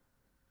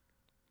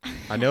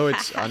 I know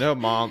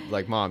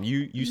mom,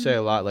 you say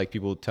a lot, like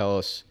people tell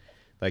us,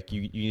 like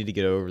you need to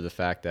get over the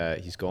fact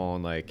that he's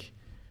gone, like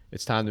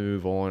it's time to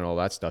move on and all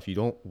that stuff. You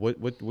don't, what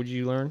did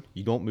you learn?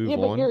 You don't move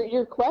on? Yeah, but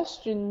your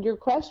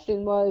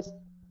question was,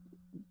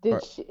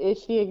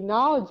 is she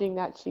acknowledging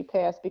that she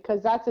passed?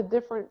 Because that's a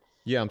different,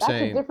 that's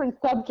a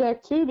different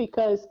subject too,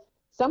 because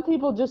some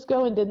people just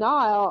go in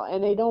denial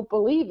and they don't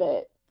believe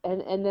it.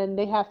 And then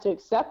they have to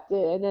accept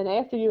it. And then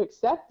after you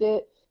accept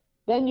it,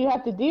 then you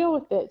have to deal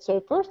with it.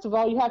 So first of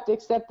all, you have to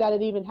accept that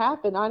it even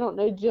happened. I don't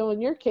know, Jill, in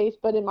your case,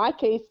 but in my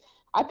case,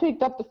 I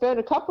picked up the phone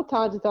a couple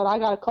times and thought, I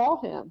got to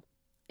call him.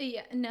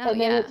 Yeah, no,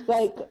 and then it's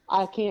like,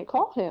 I can't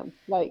call him.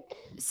 Like,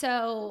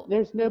 so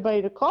there's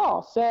nobody to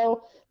call.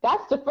 So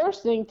that's the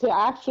first thing, to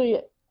actually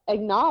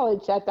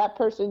acknowledge that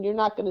person, you're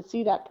not going to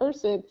see that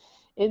person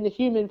in the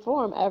human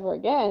form ever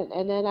again.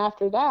 And then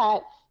after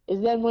that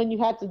is then when you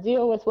have to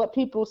deal with what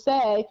people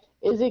say,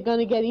 is it going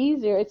to get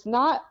easier? It's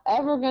not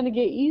ever going to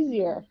get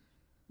easier.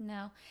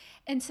 No.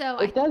 And so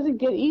it doesn't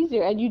get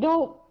easier, and you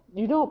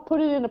don't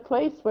put it in a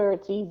place where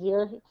it's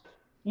easier.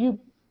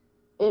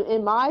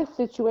 In my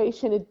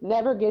situation, it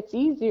never gets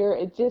easier.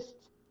 It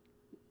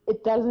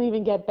doesn't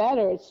even get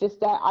better. It's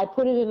just that I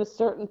put it in a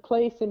certain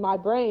place in my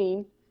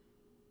brain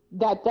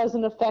that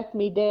doesn't affect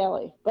me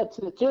daily. But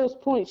to Jill's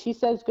point, she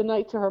says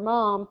goodnight to her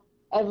mom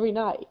every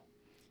night.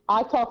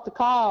 I talk to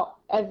Kyle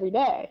every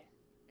day.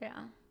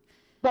 Yeah.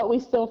 But we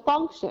still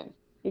function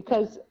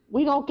because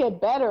we don't get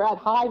better at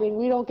hiding.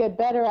 We don't get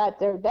better at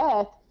their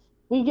death.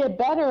 We get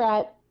better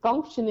at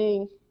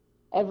functioning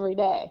every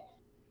day.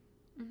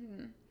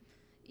 Mm-hmm.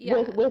 Yeah.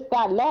 With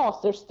that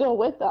loss, they're still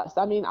with us.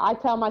 I mean, I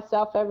tell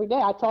myself every day,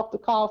 I talk to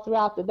Kyle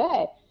throughout the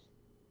day.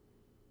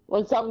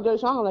 When something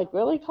goes wrong, I'm like,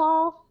 really,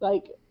 Kyle?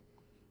 Like,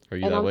 are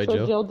you that way, sure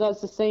Jill? Jill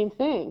does the same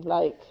thing.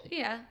 Like,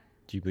 yeah.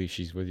 Do you believe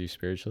she's with you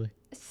spiritually?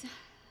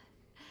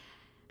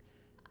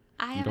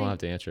 You don't have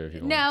to answer if you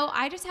don't. No,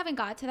 I just haven't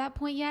got to that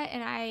point yet,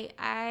 and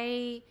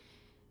I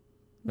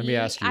Let me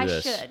ask you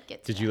this. Should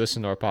get to Did that. you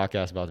listen to our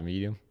podcast about the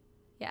medium?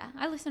 Yeah,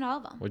 I listened to all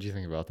of them. What do you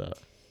think about that?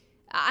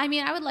 I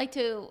mean, I would like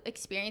to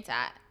experience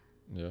that.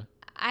 Yeah.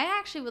 I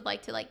actually would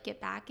like to like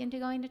get back into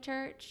going to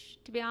church,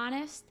 to be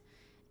honest.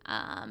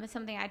 It's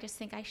something I just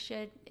think I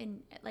should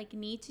and like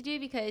need to do,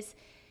 because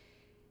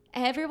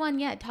everyone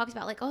talks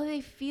about like, oh,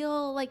 they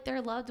feel like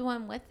their loved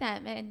one with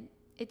them, and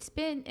it's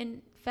been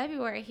in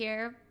February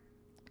here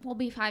will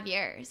be 5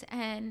 years,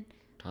 and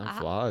time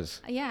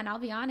flies. Yeah, and I'll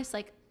be honest,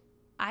 like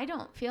I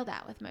don't feel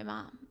that with my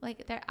mom.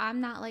 Like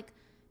I'm not like,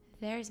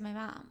 there's my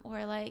mom,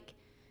 or like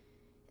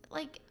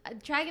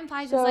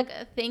dragonflies is like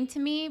a thing to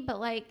me, but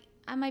like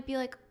I might be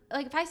like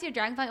if I see a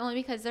dragonfly only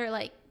because they're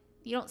like,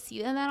 you don't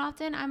see them that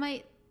often, I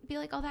might be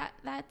like, oh,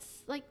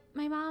 that's like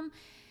my mom.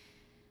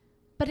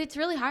 But it's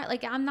really hard.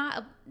 Like I'm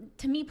not,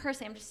 to me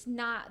personally, I'm just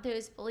not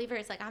those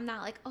believers. Like I'm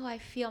not like, oh, I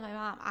feel my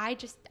mom. I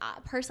just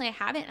personally I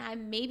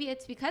haven't. Maybe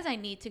it's because I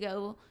need to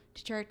go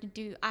to church and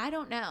do. I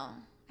don't know.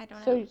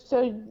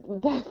 So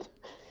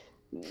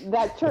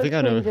that church thing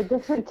is a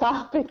different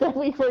topic that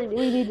we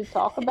need to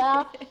talk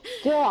about.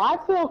 Jill, I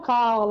feel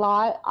Kyle a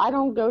lot. I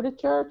don't go to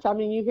church. I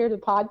mean, you hear the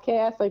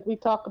podcast, like we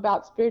talk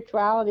about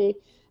spirituality,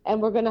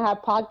 and we're going to have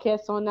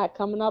podcasts on that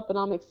coming up, and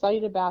I'm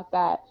excited about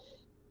that.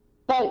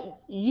 But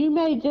you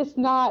may just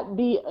not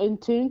be in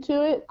tune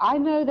to it. I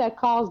know that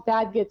Kyle's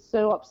dad gets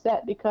so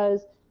upset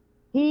because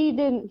he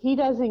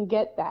doesn't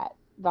get that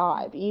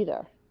vibe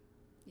either.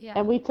 Yeah.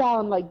 And we tell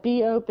him like,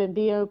 be open.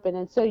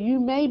 And so you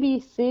may be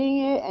seeing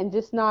it and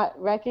just not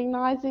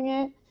recognizing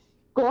it.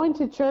 Going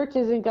to church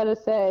isn't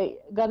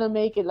gonna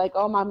make it like,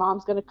 oh, my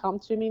mom's gonna come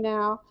to me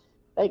now.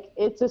 Like,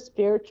 it's a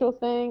spiritual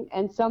thing,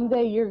 and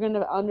someday you're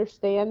gonna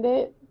understand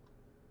it.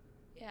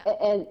 Yeah.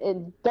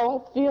 And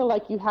don't feel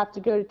like you have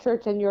to go to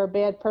church and you're a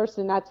bad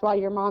person. That's why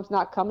your mom's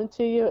not coming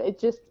to you.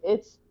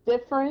 It's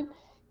different.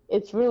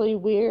 It's really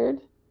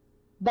weird,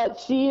 but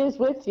she is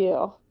with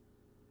you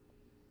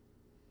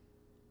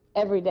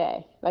every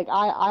day. Like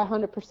I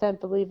 100%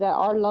 believe that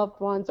our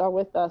loved ones are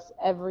with us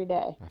every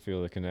day. I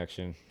feel the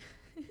connection.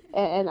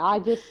 And I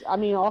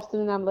mean, Austin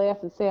and I'm laugh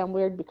and say I'm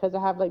weird because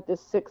I have like this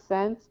sixth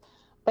sense,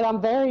 but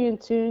I'm very in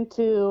tune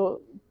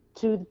to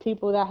the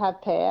people that have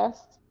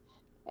passed.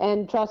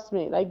 And trust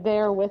me, like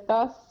they're with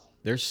us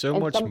There's so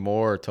much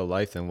more to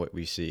life than what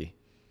we see.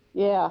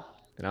 Yeah.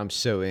 And I'm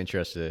so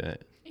interested in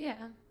it.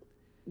 Yeah.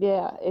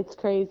 Yeah, it's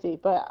crazy.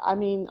 But, I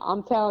mean,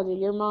 I'm telling you,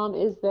 your mom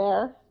is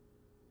there.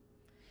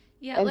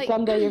 Yeah, and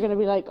someday you're going to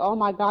be like, oh,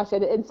 my gosh.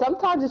 And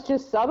sometimes it's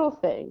just subtle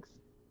things.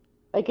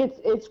 Like,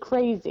 it's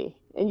crazy.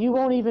 And you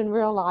won't even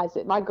realize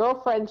it. My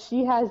girlfriend,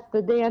 she has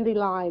the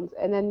dandelions.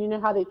 And then you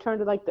know how they turn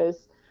to, like,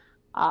 those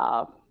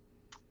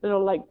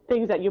little, like,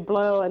 things that you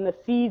blow and the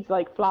seeds,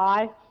 like,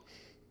 fly?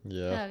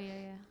 Yeah. Oh, yeah.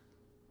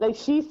 Like,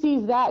 she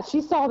sees that.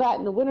 She saw that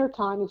in the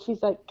wintertime, and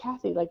she's like,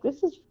 Kathy, like,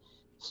 this is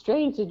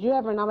strange. Did you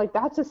ever? And I'm like,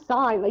 that's a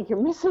sign. Like,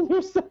 you're missing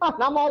your sign.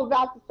 I'm all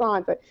about the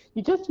signs. Like,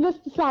 you just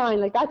missed the sign.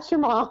 Like, that's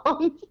your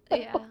mom.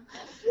 Yeah.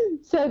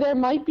 So there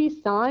might be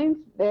signs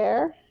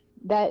there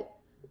that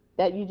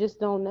you just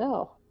don't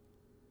know.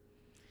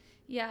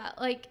 Yeah,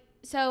 like,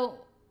 so,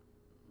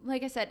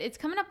 like I said, it's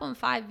coming up on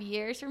 5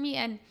 years for me,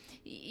 and,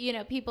 you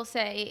know, people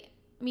say,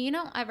 I mean, you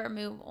don't ever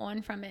move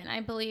on from it, and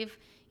I believe,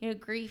 you know,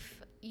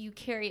 grief, you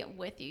carry it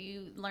with you.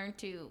 You learn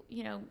to,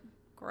 you know,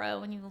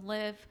 grow and you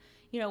live,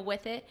 you know,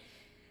 with it.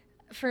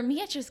 For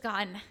me, it's just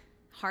gotten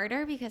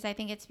harder because I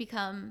think it's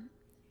become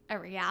a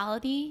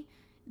reality.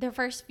 The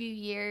first few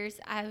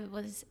years, I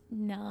was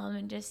numb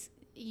and just,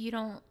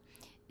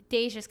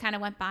 days just kind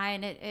of went by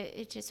and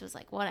it just was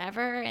like,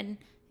 whatever. And,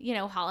 you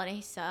know,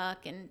 holidays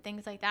suck and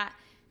things like that.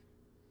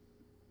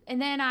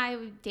 And then I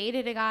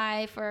dated a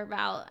guy for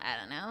about,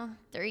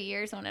 3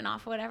 years on and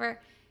off, whatever.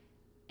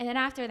 And then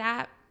after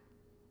that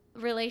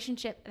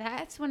relationship,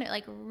 that's when it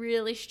like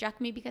really struck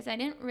me because I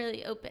didn't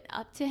really open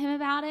up to him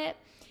about it.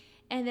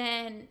 And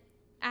then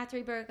after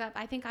we broke up,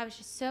 I think I was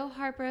just so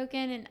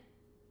heartbroken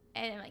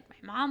and like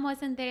my mom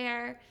wasn't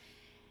there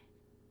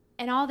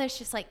and all this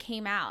just like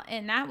came out.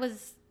 And that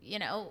was, you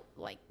know,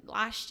 like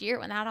last year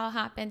when that all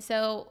happened.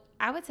 So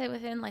I would say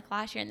within like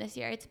last year and this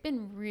year, it's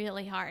been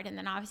really hard. And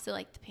then obviously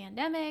like the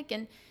pandemic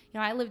and, you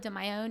know, I lived on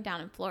my own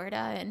down in Florida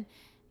and,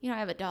 you know, I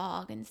have a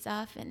dog and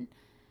stuff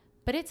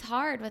but it's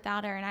hard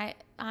without her. And I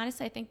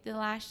honestly, I think the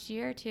last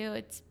year or two,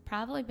 it's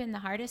probably been the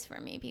hardest for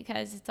me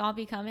because it's all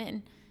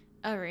becoming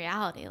a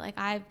reality. Like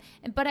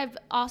but I've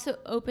also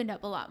opened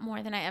up a lot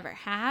more than I ever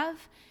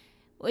have,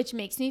 which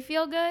makes me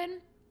feel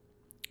good.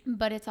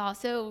 But it's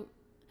also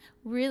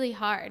really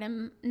hard.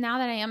 And now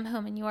that I am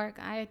home in New York,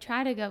 I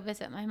try to go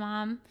visit my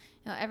mom,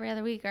 you know, every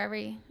other week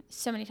or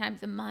so many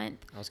times a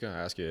month. I was going to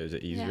ask you, is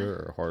it easier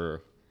or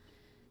harder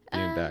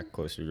being back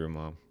closer to your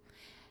mom?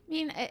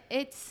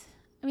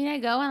 I mean, I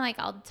go and like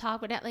I'll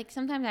talk with it. Like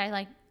sometimes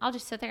I'll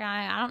just sit there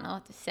and I don't know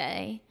what to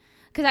say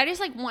because I just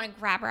like want to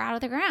grab her out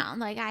of the ground.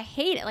 Like I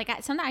hate it. Like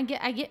sometimes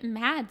I get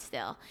mad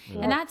still,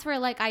 and that's where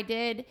like I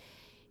did.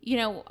 You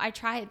know, I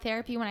tried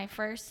therapy when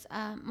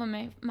when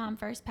my mom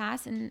first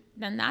passed, and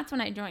then that's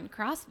when I joined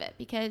CrossFit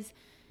because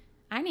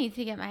I needed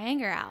to get my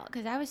anger out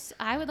because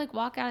I would like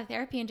walk out of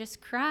therapy and just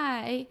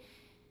cry,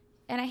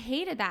 and I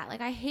hated that.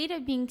 Like I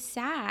hated being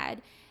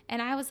sad,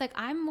 and I was like,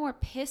 I'm more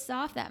pissed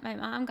off that my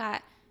mom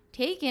got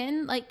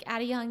taken like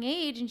at a young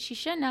age and she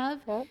shouldn't have.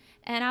 Yep.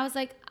 And I was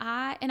like,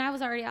 I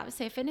was already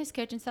obviously a fitness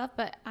coach and stuff,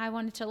 but I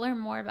wanted to learn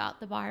more about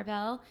the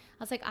barbell. I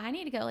was like, I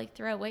need to go like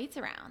throw weights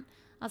around.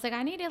 I was like,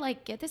 I need to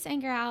like get this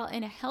anger out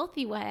in a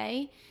healthy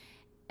way.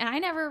 And I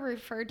never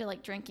referred to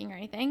like drinking or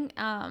anything.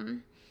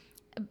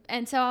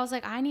 And so I was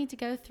like, I need to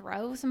go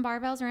throw some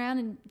barbells around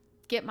and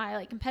get my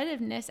like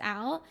competitiveness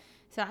out.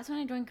 So that's when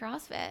I joined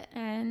CrossFit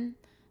and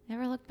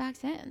never looked back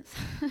since.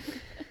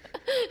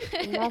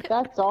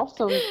 That's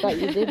awesome that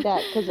you did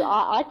that because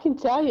I can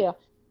tell you,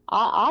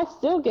 I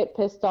still get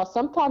pissed off.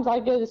 Sometimes I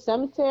go to the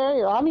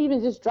cemetery or I'm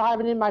even just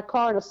driving in my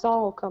car and a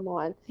song will come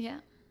on. Yeah.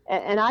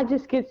 And I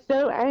just get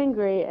so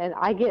angry and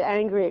I get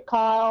angry at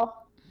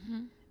Kyle.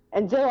 Mm-hmm.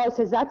 And Joe always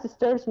says, that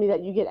disturbs me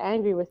that you get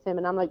angry with him.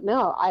 And I'm like,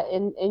 no,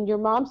 in your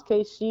mom's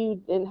case, she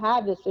didn't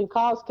have this. In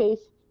Kyle's case,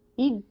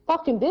 he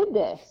fucking did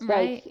this.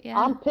 Right, like, yeah.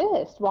 I'm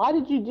pissed. Why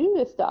did you do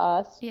this to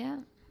us? Yeah.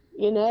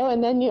 You know,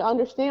 and then you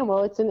understand,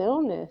 well, it's an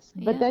illness.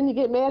 But then you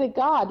get mad at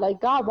God. Like,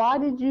 God, why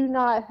did you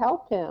not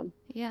help him?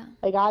 Yeah.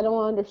 Like, I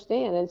don't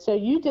understand. And so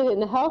you did it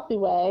in a healthy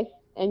way.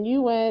 And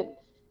you went,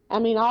 I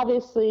mean,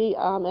 obviously,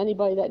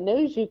 anybody that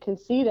knows you can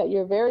see that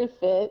you're very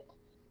fit.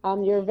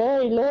 You're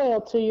very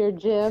loyal to your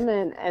gym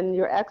and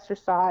your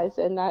exercise.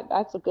 And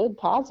that's a good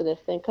positive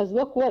thing. Because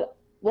look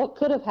what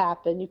could have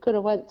happened. You could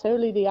have went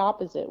totally the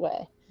opposite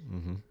way.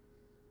 Mm-hmm.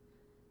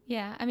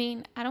 Yeah. I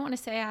mean, I don't want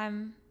to say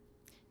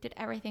did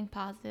everything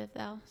positive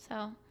though, so I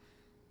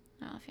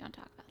don't know if you want to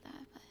talk about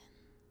that,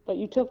 but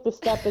you took the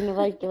step in the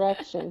right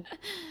direction.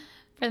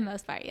 For the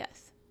most part,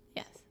 yes.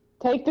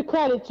 Take the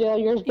credit, Jill.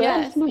 You're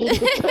yes. You're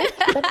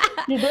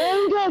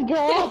doing good,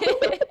 girl.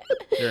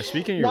 Yeah,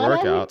 speaking of your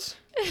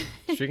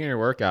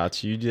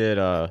workouts, you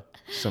did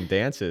some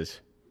dances.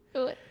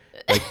 What?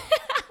 Like,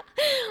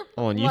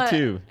 on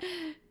YouTube.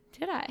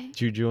 Did I?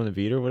 Juju on the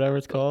Beat or whatever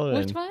it's called.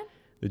 Which one?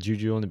 The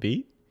Juju on the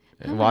Beat.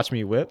 and watch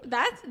me whip.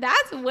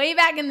 That's way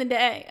back in the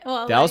day.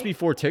 Well, that was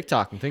before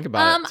TikTok. And think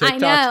about it.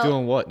 TikTok's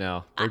doing what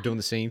now? They're doing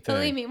the same thing.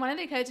 Believe me, one of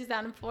the coaches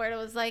down in Florida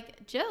was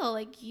like, Jill,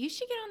 like, you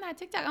should get on that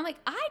TikTok. I'm like,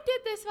 I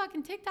did this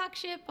fucking TikTok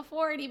shit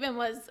before it even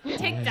was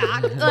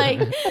TikTok.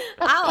 Like,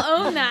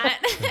 I'll own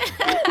that.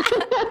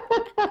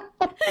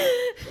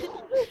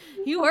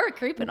 You were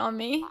creeping on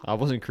me. I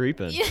wasn't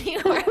creeping. Yeah,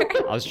 you were.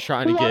 I was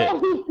trying to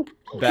get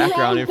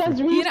background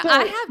information.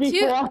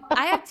 You know,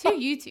 I have two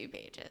YouTube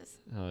pages.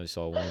 Oh, I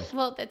saw one.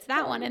 Well, it's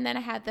that one, and then I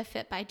had the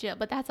Fit by Jill,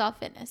 but that's all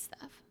fitness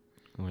stuff.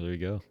 Oh, there you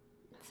go.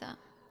 So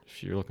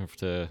if you're looking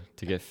to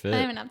get fit, I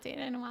haven't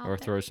updated in a while. Or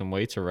throw some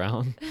weights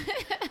around,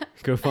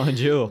 go find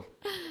Jill.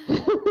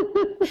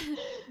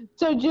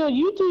 So, Jill,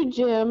 you do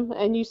gym,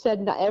 and you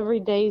said not every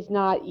day's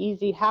not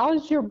easy. How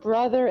is your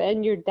brother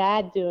and your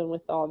dad doing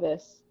with all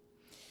this?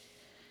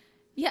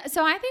 Yeah,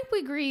 so I think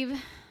we grieve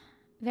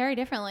very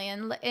differently,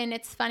 and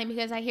it's funny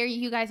because I hear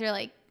you guys are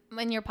like,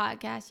 in your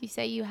podcast, you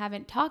say you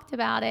haven't talked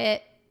about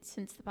it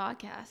since the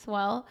podcast.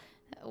 Well,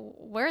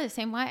 we're the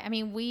same way. I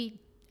mean, we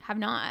have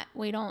not.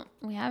 We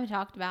haven't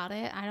talked about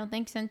it. I don't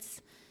think since,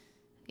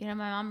 my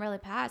mom really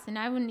passed, and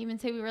I wouldn't even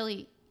say we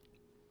really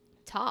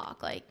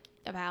talk like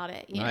about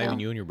it. Not even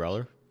you and your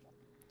brother?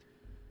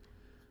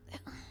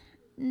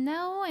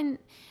 No, and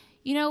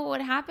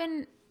what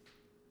happened,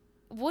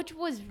 which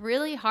was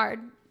really hard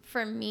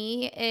for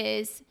me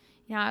is,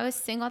 I was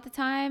single at the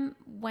time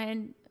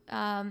when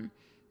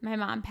my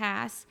mom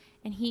passed,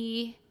 and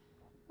he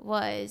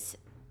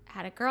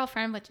had a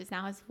girlfriend, which is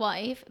now his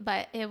wife,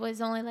 but it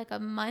was only like a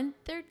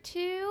month or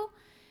two.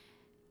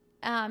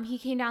 He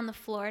came down to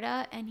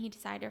Florida, and he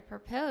decided to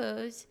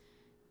propose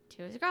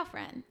to his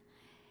girlfriend.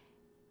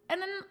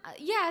 And then,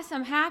 yes,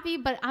 I'm happy,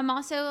 but I'm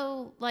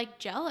also like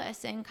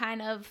jealous and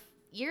kind of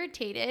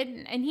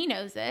irritated, and he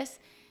knows this.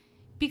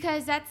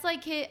 Because that's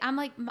like I'm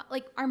like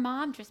our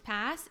mom just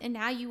passed, and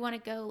now you want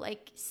to go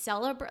like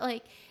celebrate.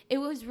 Like, it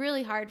was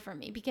really hard for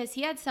me because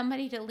he had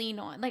somebody to lean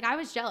on. Like, I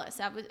was jealous.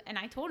 And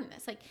I told him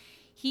this. Like,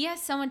 he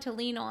has someone to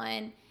lean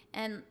on,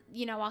 and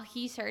while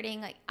he's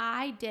hurting, like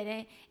I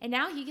didn't, and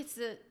now he gets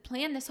to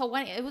plan this whole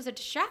wedding. It was a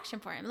distraction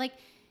for him. Like,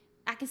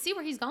 I can see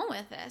where he's going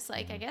with this.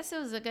 Like, I guess it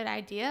was a good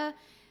idea.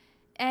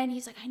 And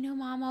he's like, I know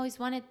Mom always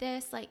wanted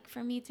this, like,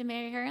 for me to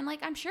marry her, and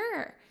like I'm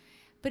sure,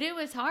 but it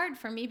was hard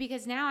for me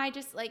because now I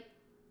just like.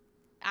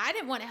 I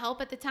didn't want to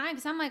help at the time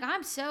because I'm like,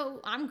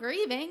 I'm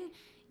grieving.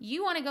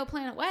 You want to go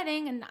plan a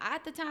wedding. And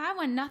at the time, I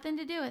wanted nothing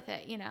to do with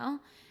it, And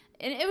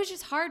it was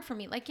just hard for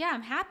me. Like, yeah,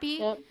 I'm happy.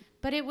 Yep.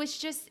 But it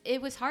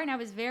was hard. And I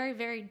was very,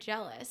 very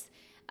jealous.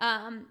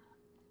 And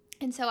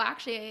so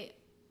actually,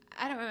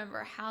 I don't remember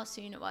how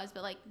soon it was,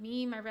 but like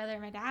me, my brother,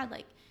 and my dad,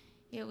 like,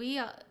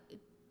 we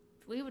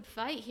would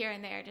fight here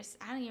and there. Just,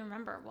 I don't even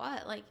remember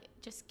what, like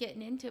just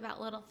getting into about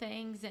little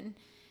things. And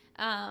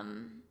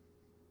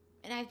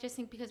I just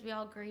think because we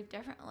all grieve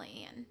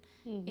differently, and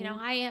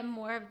I am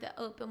more of the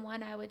open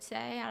one, I would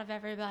say, out of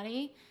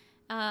everybody.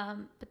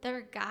 But there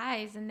are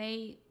guys, and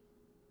they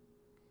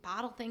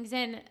bottle things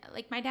in.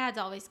 Like, my dad's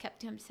always kept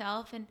to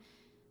himself, and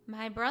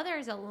my brother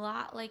is a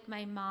lot like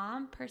my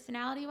mom,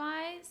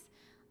 personality-wise.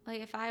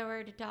 Like, if I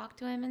were to talk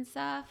to him and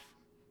stuff,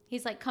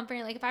 he's like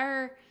comforting. Like,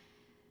 I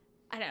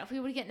don't know, if we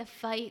would get into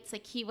fights,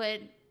 like he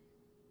would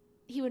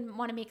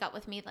want to make up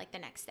with me like the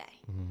next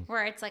day,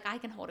 where it's like I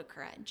can hold a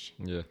grudge.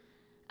 Yeah.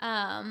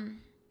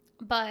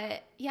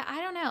 But yeah, I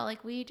don't know. Like,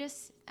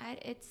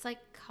 it's like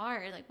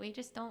hard. Like, we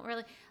just don't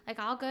really, like,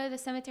 I'll go to the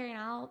cemetery and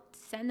I'll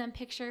send them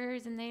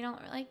pictures, and they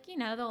don't like,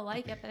 they'll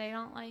like it, but they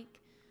don't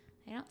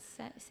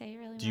say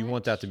really much. Do you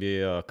want that to be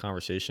a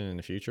conversation in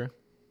the future?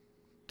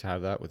 To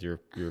have that with your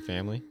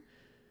family?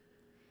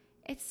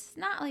 It's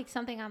not like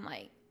something I'm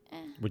like,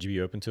 Would you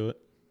be open to it?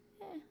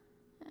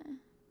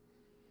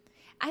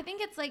 I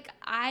think it's like,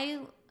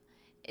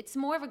 it's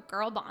more of a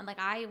girl bond. Like,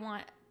 I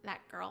want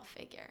that girl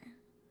figure.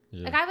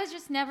 Yeah. Like, I was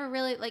just never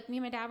really, like, me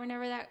and my dad were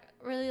never that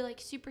really,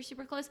 like, super,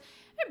 super close.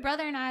 My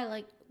brother and I,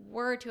 like,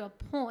 were to a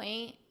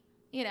point,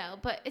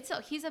 but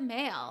he's a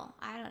male.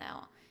 I don't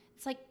know.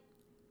 It's like,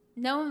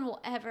 no one will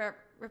ever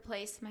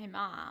replace my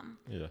mom.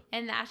 Yeah.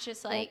 And that's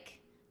just, like,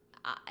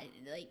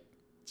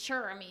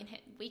 sure, I mean,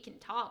 we can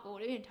talk, but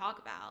what do we even talk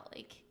about?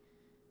 Like,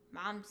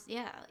 moms,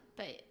 yeah, like,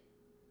 but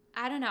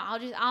I don't know.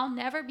 I'll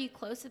never be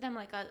close to them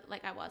like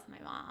I was my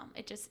mom.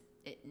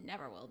 It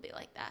never will be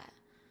like that.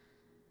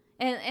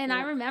 And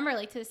I remember,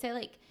 like, to this day,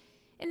 like,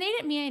 and they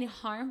didn't mean any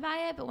harm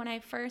by it, but when I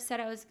first said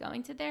I was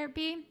going to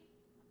therapy,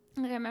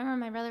 like, I remember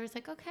my brother was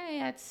like, okay,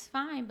 that's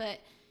fine, but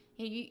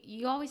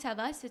you always have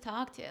us to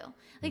talk to.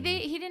 Like,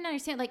 he didn't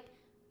understand, like,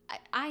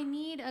 I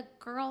need a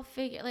girl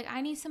figure. Like,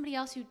 I need somebody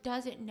else who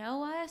doesn't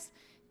know us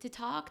to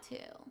talk to.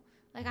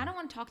 Like, I don't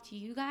want to talk to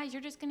you guys.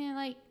 You're just going to,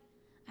 like,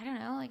 I don't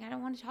know, like, I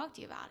don't want to talk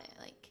to you about it.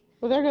 Like,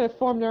 well, they're going to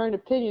form their own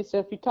opinion. So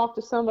if you talk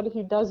to somebody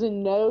who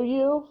doesn't know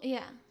you,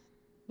 yeah,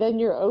 then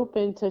you're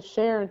open to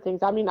sharing things.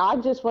 I mean, I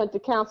just went to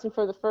counseling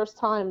for the first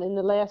time in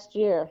the last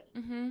year.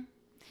 Mm-hmm.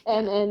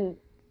 And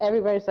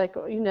everybody's like,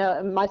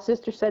 and my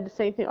sister said the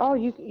same thing. Oh,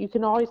 you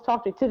can always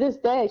talk to me. To this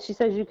day, she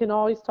says you can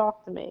always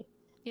talk to me.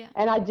 Yeah.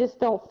 And I just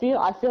don't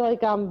I feel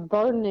like I'm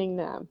burdening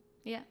them.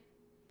 Yeah.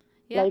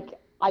 Yeah. Like,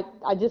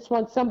 I just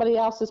want somebody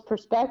else's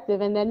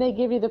perspective, and then they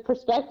give you the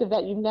perspective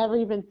that you've never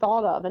even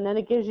thought of, and then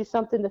it gives you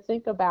something to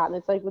think about. And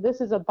it's like, well, this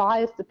is a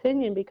biased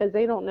opinion because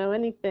they don't know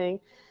anything,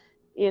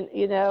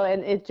 you know,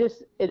 and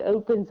it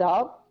opens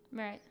up.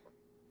 Right.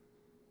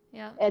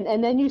 Yeah.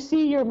 And then you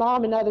see your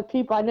mom and other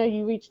people. I know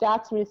you reached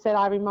out to me and said,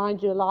 I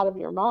remind you a lot of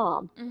your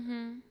mom.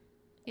 Mm-hmm.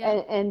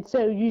 Yeah. And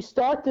so you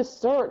start to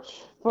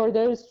search for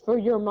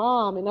your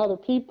mom and other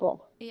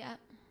people. Yeah.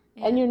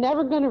 Yeah. And you're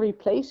never going to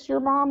replace your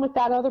mom with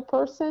that other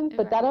person,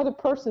 but that other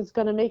person's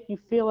going to make you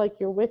feel like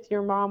you're with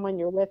your mom when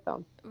you're with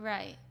them.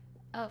 Right.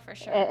 Oh, for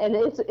sure. And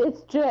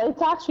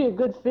it's actually a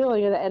good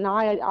feeling, and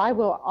I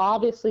will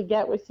obviously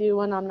get with you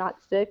when I'm not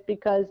sick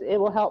because it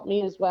will help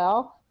me as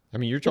well. I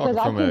mean, you're talking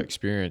from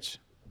experience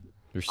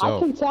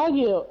yourself. I can tell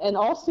you, and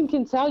Austin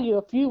can tell you,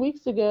 a few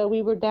weeks ago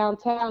we were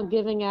downtown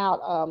giving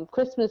out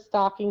Christmas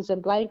stockings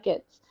and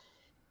blankets.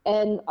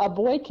 And a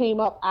boy came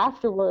up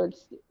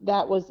afterwards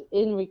that was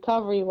in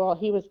recovery. Well,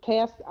 he was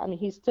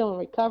he's still in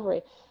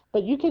recovery.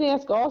 But you can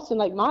ask Austin,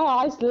 like, my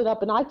eyes lit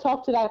up, and I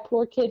talked to that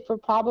poor kid for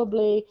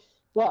probably,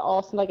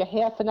 Austin, like a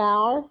half an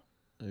hour?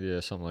 Yeah,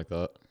 something like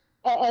that.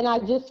 And I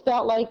just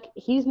felt like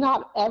he's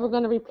not ever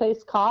going to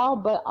replace Kyle,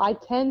 but I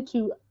tend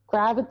to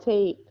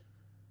gravitate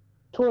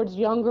towards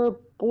younger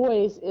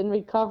boys in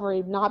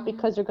recovery, not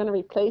because they're going to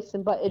replace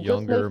him, but it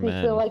Younger just makes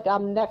me feel like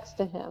I'm next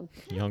to him.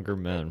 Younger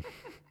men.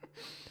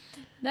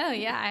 No,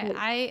 yeah,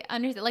 I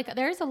understand. Like,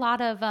 there's a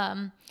lot of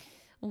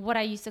what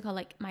I used to call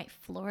like my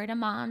Florida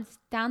moms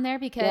down there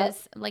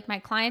because like my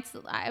clients,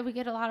 I would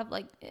get a lot of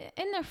like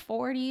in their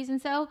 40s,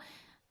 and so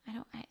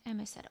I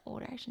almost said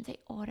older. I shouldn't say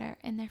older,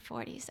 in their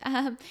 40s.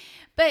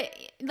 But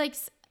like,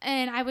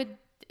 and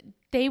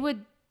they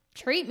would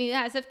treat me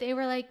as if they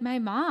were like my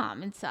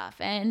mom and stuff,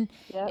 and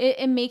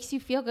it makes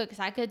you feel good because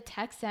I could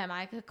text them,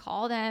 I could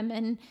call them,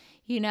 and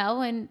you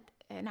know, and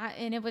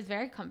it was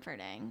very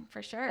comforting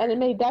for sure. And it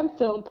made them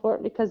feel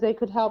important because they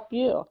could help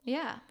you.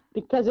 Yeah.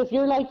 Because if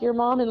you're like your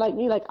mom and like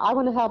me, like, I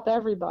want to help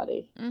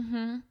everybody.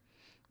 Mm-hmm.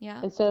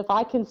 Yeah. And so if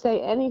I can say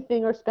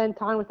anything or spend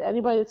time with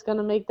anybody that's going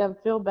to make them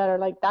feel better,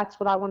 like, that's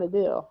what I want to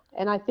do.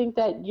 And I think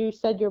that you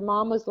said your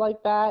mom was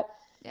like that.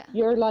 Yeah.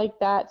 You're like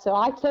that. So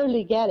I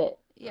totally get it.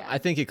 Yeah. I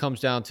think it comes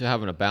down to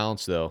having a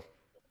balance, though,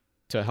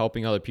 to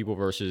helping other people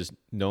versus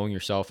knowing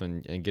yourself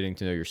and getting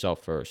to know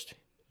yourself first.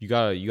 You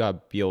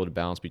gotta be able to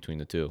balance between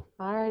the two.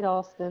 All right,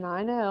 Austin,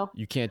 I know.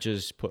 You can't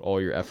just put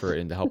all your effort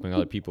into helping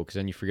other people because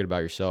then you forget about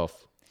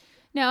yourself.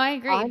 No, I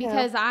agree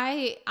because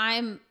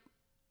I'm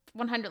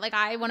 100. Like,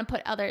 I want to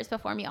put others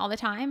before me all the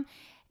time,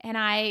 and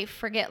I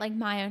forget like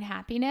my own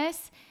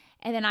happiness,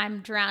 and then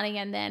I'm drowning,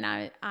 and then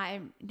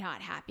I'm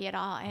not happy at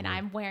all, and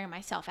I'm wearing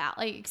myself out.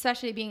 Like,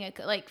 especially being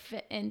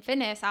in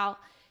fitness, I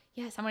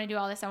want to do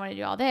all this, I want to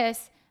do all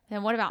this.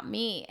 Then what about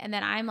me? And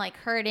then I'm like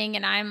hurting,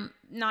 and I'm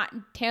not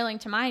tailoring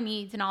to my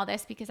needs and all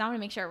this because I want to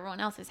make sure everyone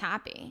else is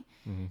happy.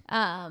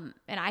 Mm-hmm.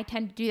 And I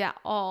tend to do that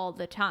all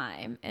the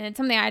time. And it's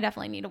something I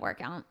definitely need to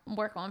work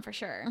on for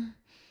sure.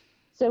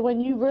 So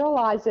when you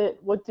realize it,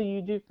 what do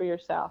you do for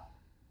yourself?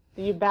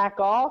 Do you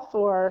back off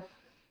or?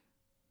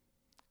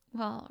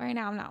 Well, right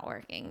now I'm not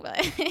working,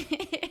 but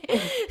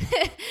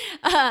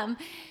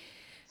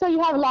so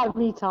you have a lot of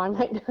me time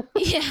right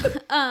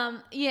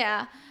now.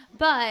 Yeah.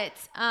 But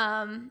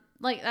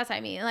like, that's what I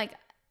mean. Like,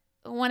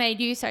 when I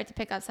do start to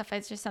pick up stuff,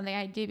 it's just something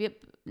I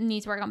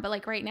need to work on. But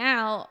like right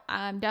now,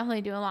 I'm definitely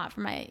doing a lot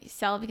for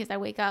myself because I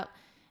wake up,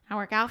 I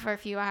work out for a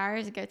few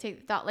hours and go take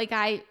the thought. Like,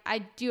 I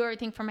do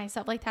everything for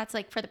myself. Like, that's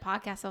like for the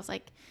podcast. I was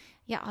like,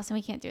 yeah, also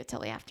we can't do it till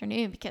the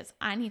afternoon because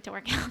I need to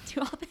work out and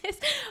do all this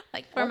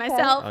like for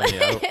myself. Oh,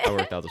 yeah, I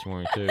worked out this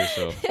morning too,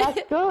 so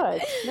that's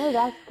good. No,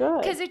 that's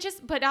good. Because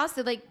but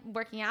also like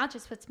working out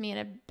just puts me in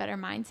a better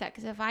mindset.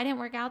 Because if I didn't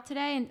work out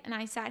today and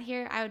I sat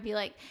here, I would be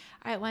like,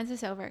 all right, when's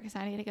this over? Because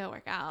I need to go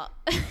work out.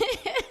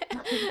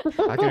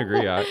 I can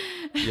agree.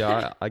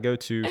 I go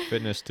to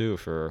fitness too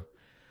for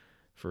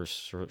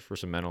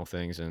some mental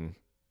things and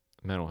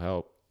mental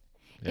help.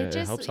 Yeah, it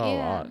helps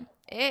out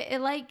a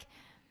lot.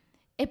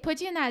 It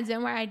puts you in that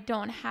zone where I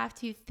don't have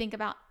to think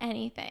about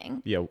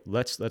anything. Yeah,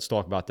 let's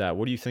talk about that.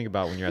 What do you think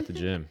about when you're at the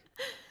gym?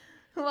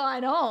 Well, I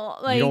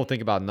don't. You don't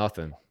think about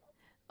nothing.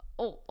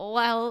 Oh,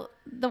 well,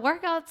 the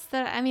workouts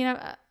that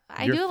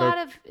I do a lot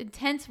of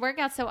intense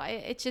workouts, so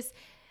it's just.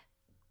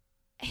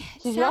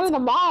 She's running a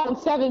mile in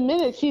 7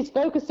 minutes. She's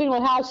focusing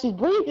on how she's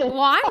breathing.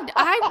 Well,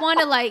 I want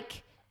to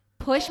like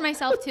push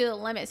myself to the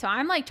limit, so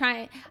I'm like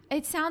trying.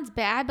 It sounds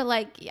bad, but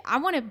like I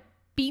want to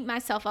beat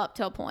myself up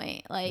to a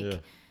point, like. Yeah.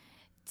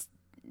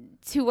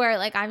 To where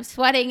like I'm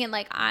sweating and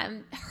like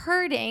I'm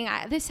hurting.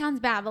 This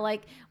sounds bad, but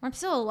like I'm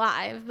still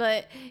alive,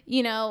 but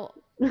you know,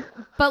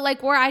 but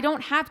like where I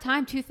don't have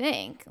time to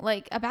think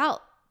like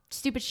about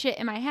stupid shit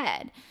in my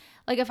head.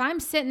 Like if I'm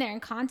sitting there and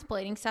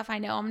contemplating stuff, I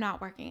know I'm not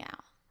working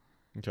out.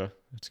 Okay,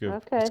 that's good.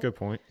 Okay. That's a good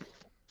point.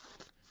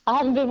 I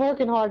haven't been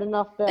working hard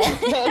enough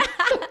then.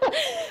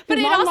 But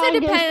it my also mind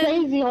goes depends.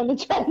 crazy on the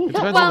treadmill. It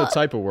depends on the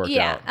type of workout.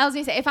 Yeah, I was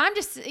gonna say if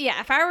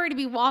I were to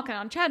be walking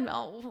on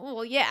treadmill,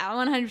 well, yeah,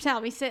 100%,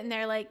 I'll be sitting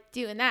there like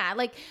doing that.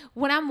 Like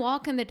when I'm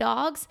walking the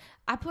dogs,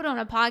 I put on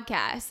a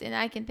podcast and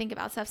I can think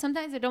about stuff.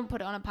 Sometimes I don't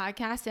put on a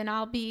podcast, and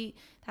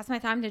that's my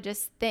time to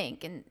just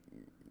think, and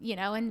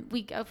and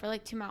we go for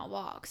like 2-mile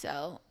walks.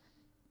 So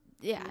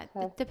yeah,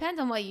 it depends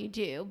on what you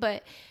do.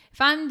 But if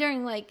I'm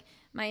during like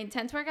my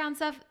intense workout and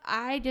stuff,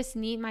 I just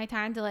need my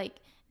time to like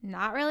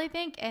not really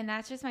think, and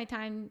that's just my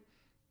time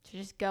to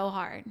just go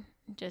hard.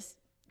 Just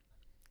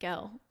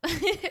go.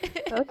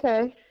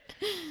 Okay.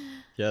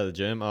 Yeah, the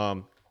gym.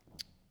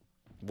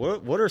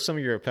 What are some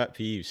of your pet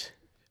peeves?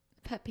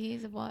 Pet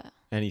peeves of what?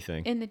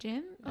 Anything. In the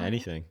gym?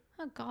 Anything.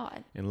 Oh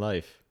God. In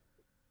life.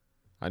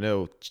 I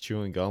know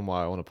chewing gum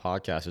while on a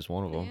podcast is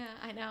one of them. Yeah,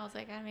 I know. I was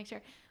like, I gotta make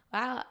sure.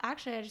 Wow,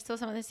 actually, I just saw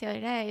some of this the other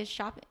day. Is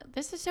shopping.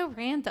 This is so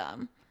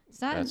random.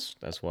 That's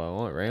why I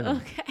want random.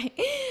 Okay.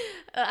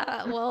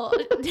 Well.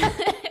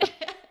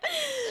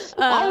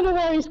 I don't know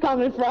where he's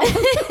coming from.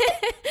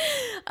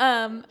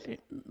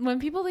 When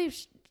people leave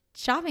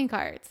shopping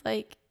carts,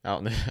 like out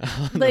in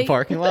the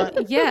parking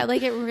lot. Yeah,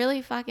 like it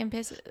really fucking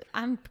pisses.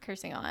 I'm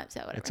cursing on it,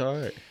 so whatever. It's all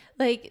right.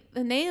 Like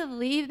when they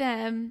leave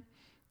them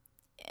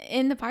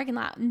in the parking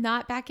lot,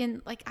 not back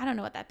in, like, I don't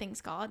know what that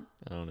thing's called.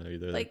 I don't know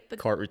either. Like the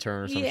cart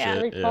return or some yeah,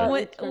 shit. Yeah.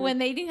 When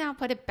they do not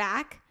put it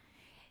back,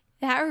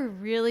 that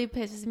really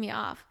pisses me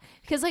off.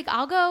 Because like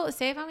I'll go,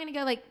 say if I'm gonna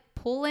go like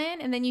pull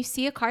in and then you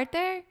see a cart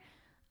there,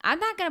 I'm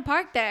not gonna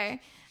park there.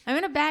 I'm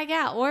gonna bag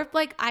out. Or if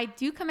like I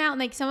do come out and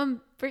like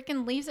someone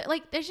freaking leaves it,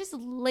 like there's just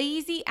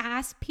lazy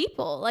ass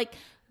people. Like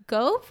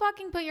go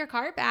fucking put your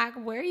cart back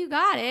where you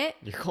got it.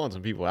 You're calling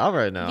some people out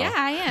right now. Yeah,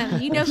 I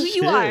am. You know who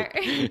you are.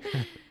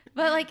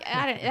 But like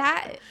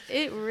that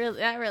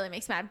really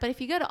makes me mad. But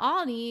if you go to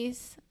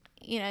Aldi's,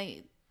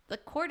 the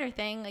quarter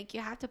thing, like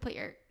you have to put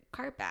your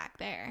cart back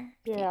there.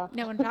 Yeah. You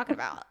know what I'm talking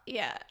about?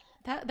 Yeah.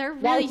 They're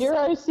really. Like your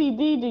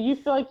OCD, do you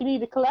feel like you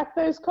need to collect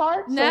those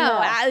carts?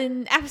 No,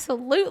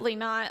 absolutely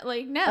not.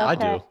 Like no.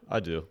 Okay. I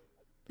do.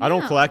 I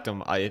don't collect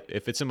them.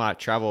 If it's in my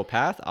travel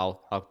path,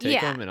 I'll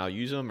take them and I'll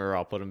use them, or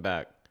I'll put them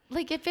back.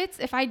 Like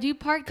if I do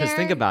park there. Because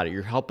think about it,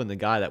 you're helping the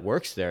guy that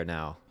works there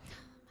now.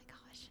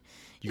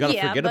 You gotta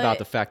Yeah, forget about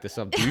the fact that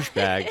some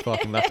douchebag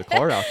fucking left the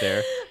cart out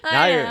there.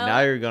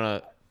 Now you're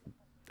gonna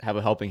have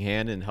a helping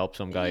hand and help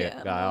some guy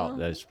out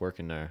that's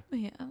working there.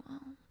 Yeah. Well,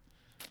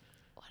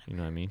 you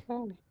know what I mean?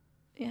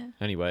 yeah.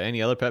 Anyway,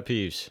 any other pet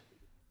peeves?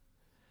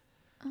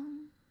 Well,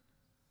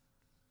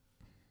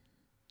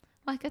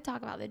 I could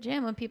talk about the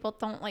gym when people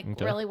don't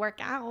really work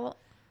out.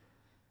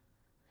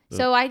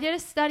 So I did a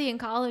study in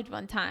college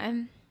one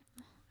time.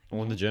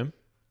 On the gym?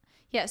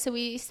 Yeah, so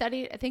we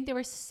studied, I think they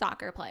were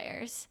soccer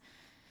players.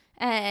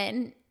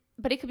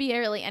 But it could be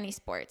really any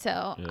sport.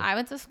 So I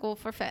went to school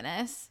for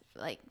fitness,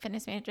 like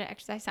fitness management,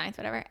 exercise science,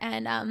 whatever.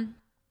 And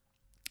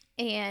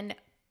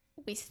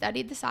we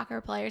studied the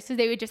soccer players because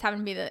they would just happen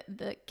to be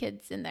the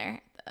kids in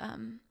there.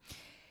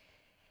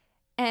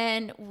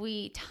 And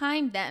we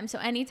timed them. So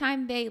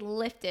anytime they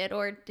lifted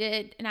or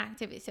did an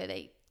activity, so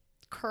they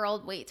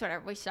curled weights,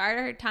 whatever, we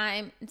started our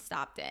time and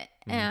stopped it.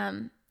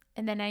 Mm-hmm.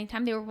 And then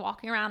anytime they were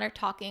walking around or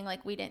talking,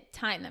 like we didn't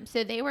time them.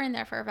 So they were in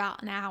there for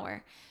about an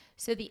hour.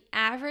 So the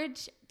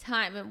average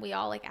time, and we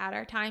all like add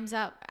our times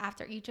up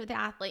after each of the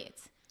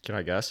athletes. Can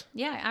I guess?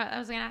 Yeah, I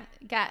was going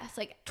to guess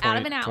like 20,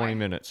 out of an hour. 20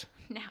 minutes.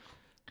 No.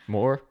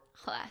 More?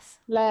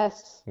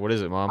 Less. What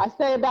is it, Mom? I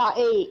say about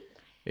 8.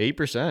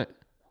 8%.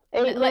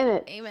 8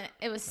 minutes. 8 minutes.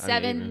 It was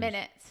 7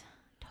 minutes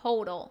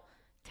total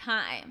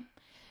time.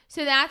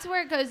 So that's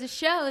where it goes to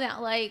show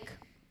that, like,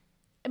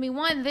 I mean,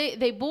 one,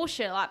 they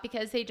bullshit a lot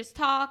because they just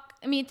talk.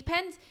 I mean, it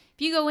depends.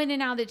 If you go in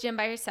and out of the gym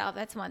by yourself,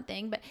 that's one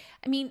thing. But,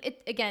 I mean,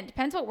 it again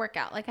depends what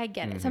workout. Like, I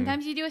get it.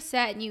 Sometimes you do a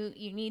set and you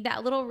need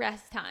that little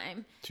rest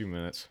time. 2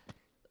 minutes.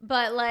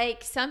 But,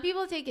 like, some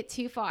people take it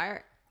too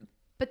far.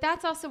 But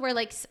that's also where,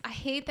 like, I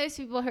hate those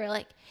people who are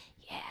like,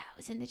 yeah, I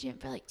was in the gym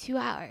for, like, 2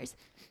 hours.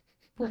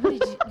 Well,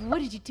 what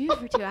did you do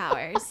for 2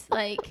 hours?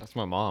 Like, that's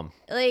my mom.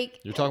 Like,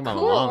 you're talking about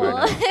my mom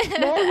right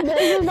now. No,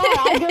 you're not.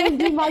 I go and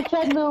do my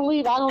treadmill and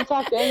leave. I don't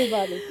talk to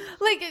anybody.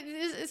 Like,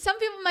 some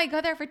people might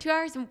go there for 2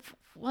 hours and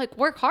like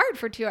work hard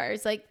for 2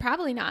 hours. Like,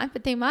 probably not,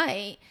 but they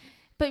might.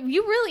 But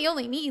you really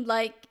only need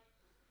like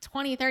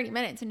 20, 30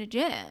 minutes in the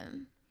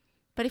gym.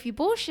 But if you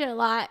bullshit a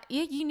lot,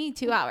 you need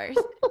 2 hours.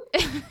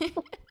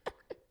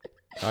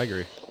 I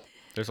agree.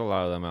 There's a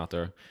lot of them out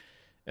there.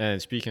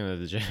 And speaking of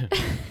the gym,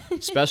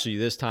 especially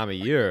this time of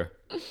year,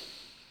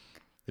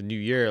 the new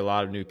year, a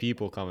lot of new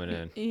people coming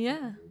in.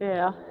 Yeah.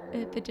 Yeah.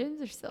 The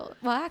gyms are still,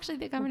 well, actually,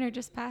 the governor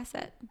just passed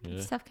that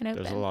stuff can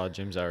open. There's a lot of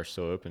gyms that are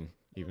still open,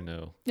 even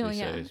though they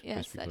say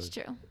yes, that's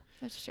true.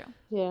 That's true.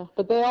 Yeah,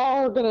 but they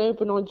all are going to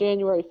open on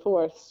January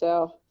 4th,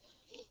 so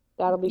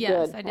that'll be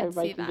good. I did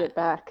Everybody see can that. get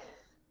back.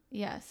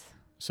 Yes.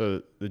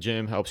 So the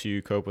gym helps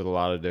you cope with a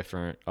lot of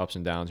different ups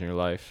and downs in your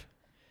life.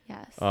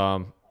 Yes.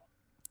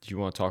 Do you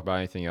want to talk about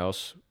anything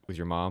else with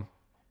your mom?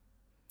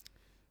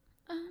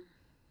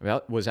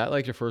 Was that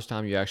like the first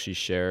time you actually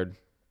shared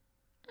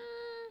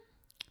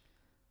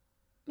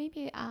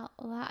maybe out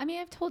loud. I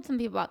mean, I've told some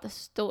people about the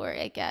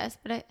story, I guess,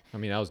 but I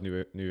mean, that was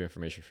new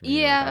information for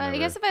me. Yeah, I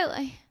guess if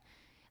I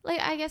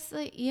I guess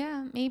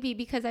yeah, maybe,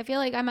 because I feel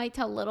like I might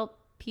tell little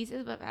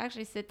pieces, but if I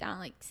actually sit down and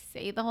like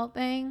say the whole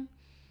thing,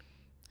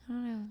 I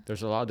don't know.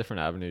 There's a lot of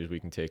different avenues we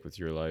can take with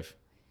your life.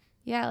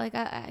 Yeah, like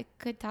I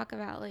could talk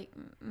about like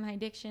my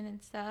addiction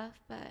and stuff,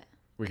 but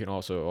we can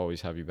also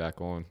always have you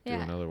back on, do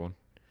another one.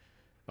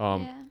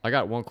 Yeah. I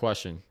got one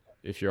question,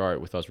 if you're all right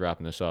with us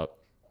wrapping this up.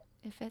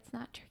 If it's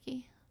not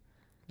tricky.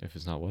 If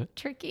it's not what?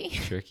 Tricky.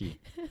 Tricky.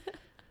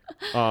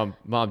 Mom,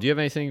 do you have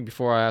anything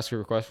before I ask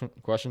her a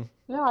question?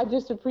 No, I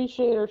just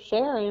appreciate her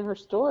sharing her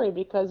story,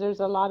 because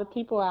there's a lot of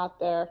people out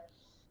there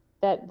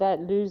that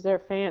lose their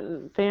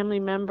family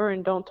member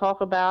and don't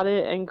talk about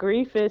it, and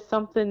grief is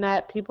something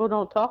that people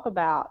don't talk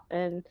about,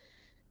 and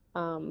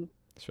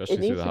especially it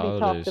needs to be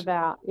talked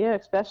about. Yeah,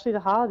 especially the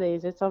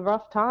holidays. It's a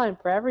rough time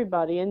for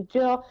everybody. And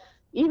Jill,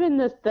 even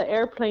the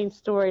airplane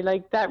story,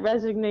 like, that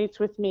resonates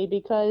with me,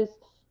 because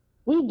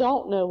we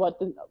don't know what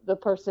the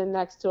person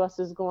next to us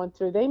is going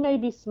through. They may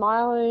be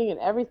smiling and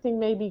everything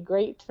may be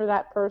great for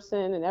that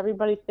person, and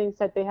everybody thinks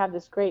that they have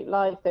this great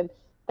life, and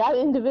that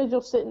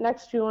individual sitting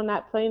next to you on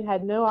that plane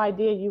had no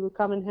idea you were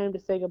coming home to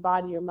say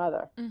goodbye to your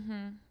mother.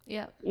 Mm-hmm.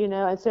 Yep. You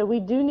know, and so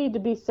we do need to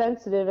be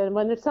sensitive. And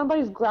when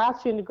somebody's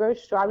grouchy in the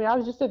grocery store, I mean, I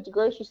was just at the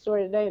grocery store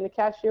today and the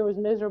cashier was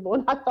miserable,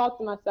 and I thought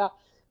to myself,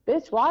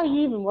 bitch, why are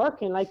you even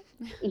working? Like,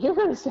 you're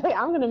going to say,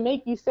 I'm going to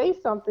make you say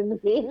something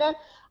to me. And then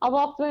I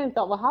walked away and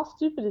thought, well, how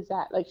stupid is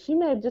that? Like, she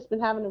may have just been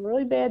having a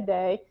really bad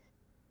day,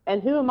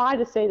 and who am I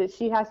to say that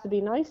she has to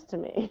be nice to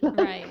me?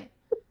 Right.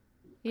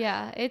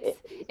 Yeah,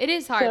 it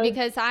is hard,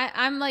 because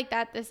I'm like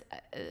that,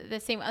 the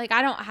same, like,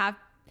 I'm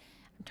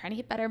trying to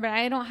get better, but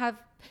I don't have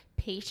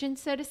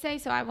patience, so to say,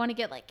 so I want to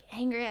get like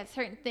angry at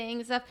certain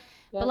things stuff.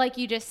 Yep. But like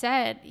you just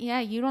said, yeah,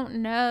 you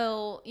don't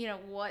know,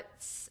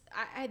 what's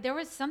there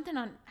was something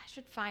on, I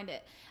should find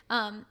it,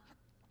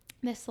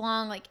 this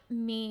long like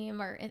meme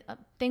or a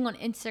thing on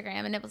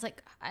Instagram, and it was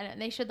like,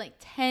 they showed like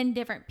 10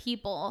 different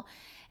people,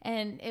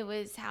 and it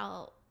was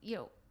how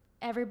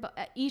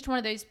each one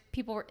of those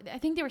people I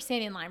think they were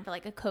standing in line for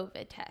like a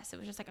COVID test. It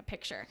was just like a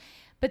picture,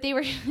 but they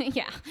were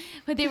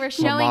but they were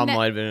showing. My mom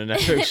might have been in that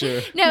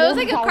picture. No, it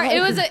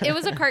was like it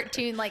was a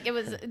cartoon. Like, it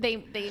was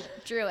they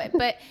drew it,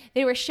 but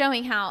they were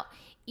showing how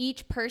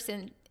each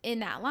person in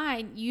that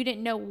line, you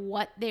didn't know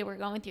what they were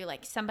going through.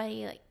 Like,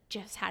 somebody like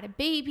just had a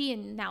baby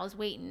and now is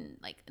waiting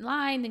like in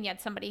line. Then you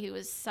had somebody who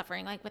was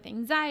suffering like with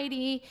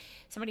anxiety,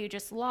 somebody who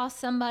just lost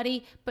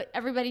somebody, but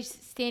everybody's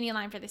standing in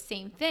line for the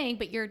same thing,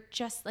 but you're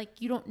just like,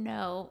 you don't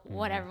know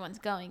what everyone's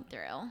going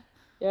through.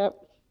 Yep.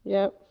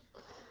 Yeah.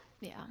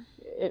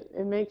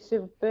 It makes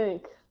you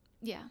think.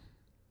 Yeah.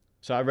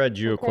 So I read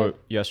you a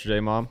quote yesterday,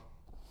 Mom.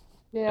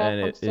 Yeah.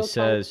 And it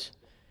says,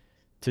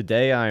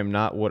 "Today I am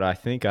not what I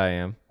think I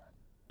am.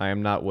 I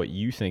am not what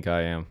you think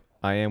I am.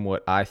 I am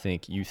what I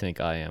think you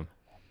think I am."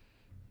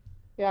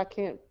 Yeah,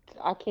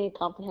 I can't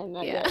comprehend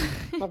that yet.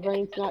 My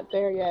brain's not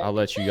there yet. I'll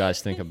let you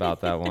guys think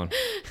about that one.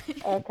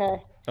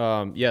 Okay.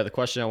 The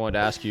question I wanted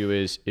to ask you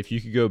is, if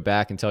you could go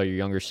back and tell your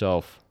younger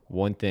self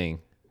one thing,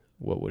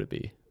 what would it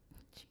be?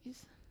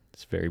 Jeez.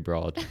 It's very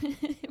broad.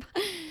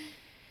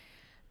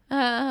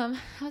 I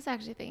was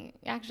actually thinking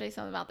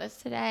something about this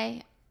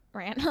today.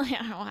 Randomly, I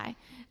don't know why.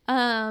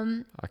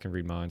 I can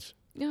read minds.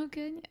 Oh,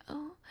 good.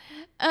 Oh.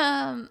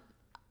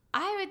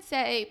 I would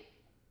say,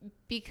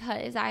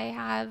 because I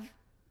have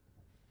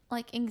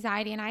like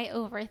anxiety and I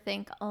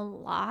overthink a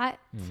lot,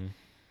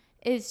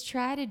 is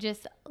try to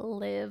just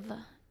live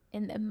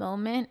in the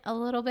moment a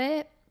little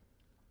bit.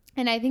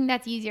 And I think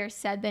that's easier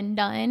said than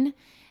done.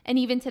 And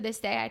even to this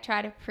day, I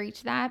try to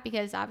preach that,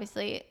 because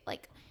obviously,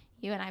 like,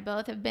 you and I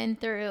both have been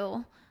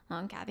through,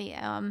 Kathy,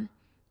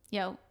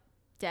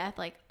 death,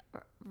 like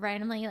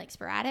randomly, like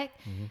sporadic.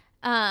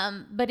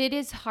 But it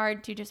is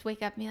hard to just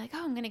wake up and be like,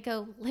 oh, I'm going to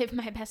go live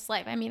my best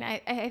life. I mean,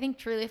 I think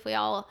truly, if we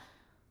all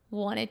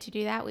wanted to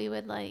do that, we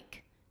would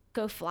like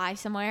go fly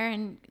somewhere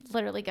and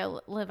literally go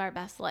live our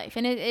best life.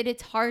 And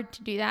it's hard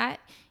to do that,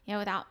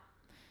 without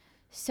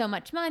so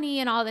much money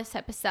and all this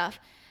type of stuff.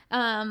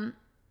 But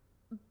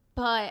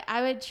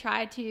I would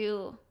try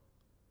to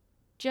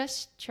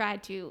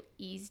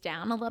ease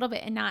down a little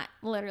bit and not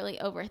literally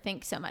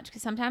overthink so much,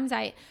 because sometimes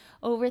I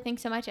overthink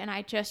so much and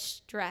I just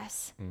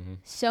stress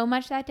so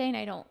much that day and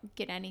I don't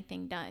get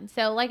anything done.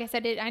 So like I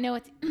said, I know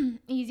it's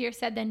easier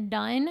said than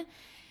done,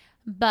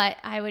 but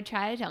I would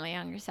try to tell my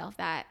younger self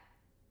that,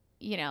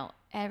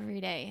 every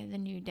day is a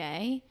new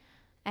day,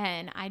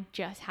 and I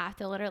just have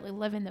to literally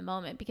live in the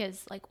moment,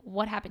 because like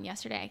what happened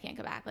yesterday, I can't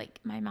go back.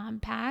 Like, my mom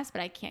passed,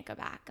 but I can't go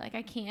back. Like,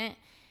 I can't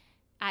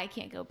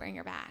go bring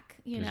her back,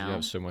 Because you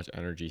have so much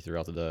energy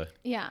throughout the day.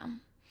 Yeah.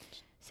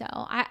 So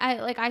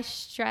I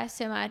stress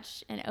so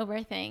much and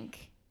overthink,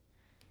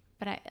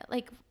 but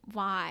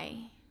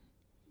why?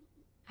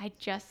 I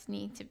just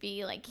need to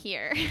be like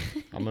here.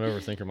 I'm an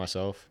overthinker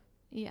myself.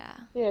 Yeah.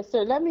 Yeah,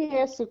 so let me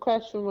ask a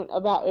question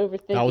about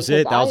overthinking. That was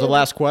it. That was the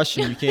last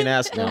question. You can't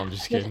ask now. I'm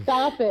just kidding.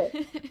 Stop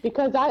it.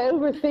 Because I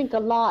overthink a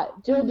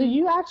lot. Jill, do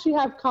you actually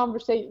have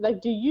conversations?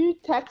 Like, do you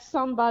text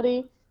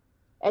somebody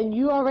and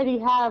you already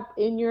have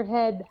in your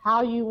head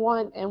how you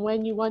want and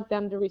when you want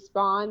them to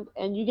respond,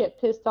 and you get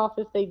pissed off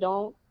if they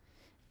don't?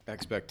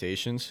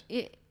 Expectations?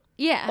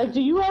 Yeah. Like,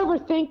 do you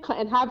overthink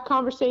and have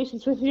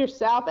conversations with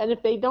yourself, and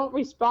if they don't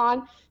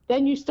respond,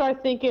 then you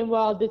start thinking,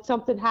 well, did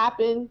something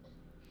happen?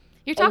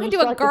 You're talking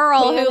to a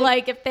girl who,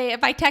 like,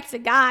 if I text a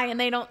guy and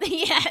they don't,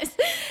 yes.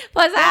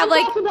 Plus, I have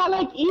like. I'm talking about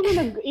like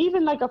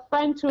even like a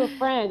friend to a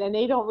friend, and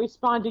they don't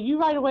respond. Do you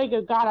right away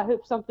go, God, I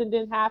hope something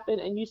didn't happen,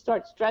 and you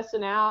start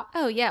stressing out?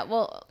 Oh yeah,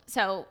 well,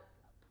 well,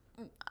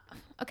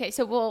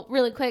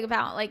 really quick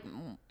about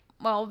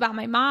about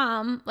my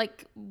mom,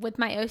 like with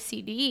my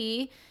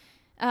OCD,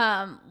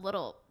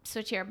 little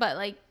switch here, but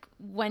like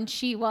when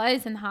she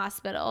was in the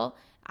hospital,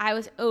 I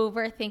was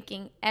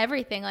overthinking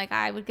everything. Like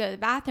I would go to the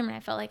bathroom and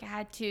I felt like I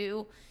had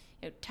to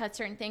touch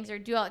certain things or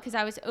do all, because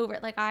I was over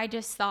it. Like I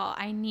just thought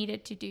I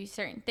needed to do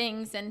certain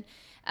things. And,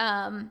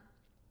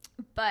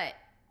 but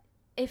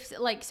if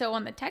so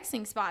on the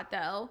texting spot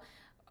though,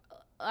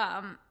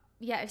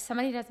 if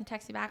somebody doesn't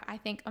text me back, I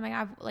think, oh my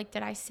God, like,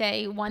 did I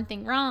say one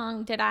thing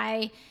wrong? Did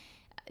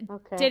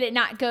it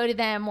not go to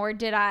them, or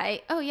did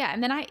I? Oh yeah.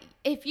 And then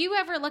if you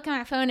ever look at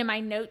my phone in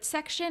my notes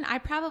section, I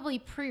probably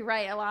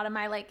pre-write a lot of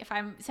my, like, if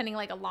I'm sending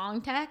like a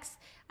long text,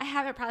 I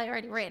have it probably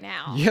already written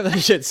out. Yeah, that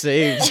shit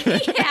saved.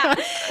 Yeah.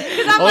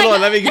 Hold on,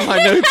 let me get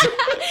my notes.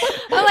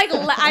 I'm like,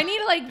 I need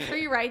to like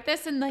pre-write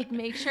this and like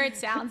make sure it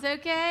sounds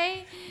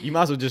okay. You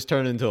might as well just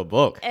turn it into a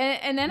book.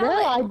 And then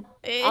I'm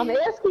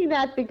asking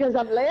that because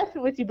I'm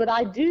laughing with you, but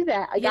I do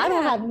that. Like, I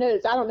don't have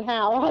notes. I don't know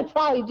how. I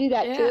probably do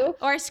that too.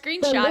 Or I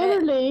screenshot so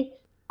literally,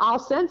 I'll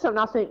send something.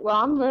 I'll think, well,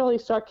 I'm a really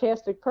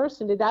sarcastic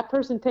person. Did that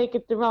person take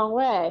it the wrong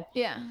way?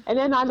 Yeah. And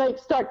then I like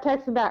start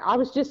texting back, I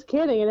was just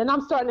kidding. And then I'm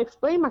starting to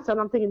explain myself.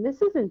 I'm thinking,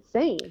 this is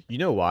insane. You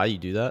know why you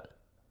do that?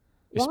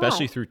 Why?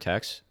 Especially through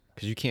text,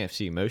 because you can't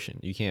see emotion.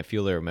 You can't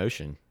feel their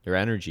emotion, their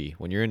energy.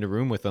 When you're in the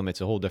room with them,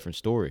 it's a whole different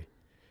story.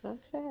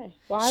 Okay.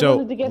 Well, I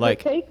wanted to get your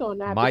take on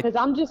that because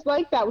I'm just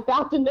like that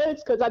without the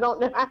notes because I don't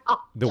know how.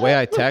 The way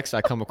I text,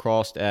 I come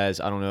across as,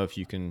 I don't know if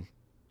you can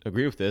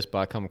agree with this, but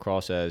I come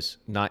across as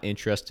not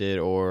interested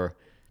or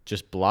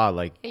just blah,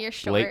 like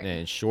blatant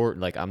and short.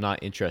 Like, I'm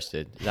not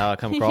interested. Is that how I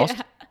come across?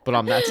 Yeah. But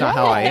that's not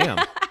how I am.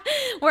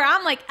 Where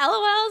I'm like,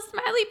 LOL,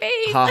 smiley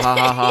face. Ha ha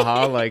ha ha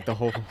ha. Like the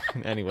whole.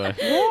 Anyway.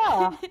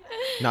 Yeah.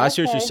 No, I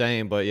see what you're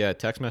saying, but yeah,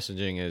 text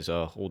messaging is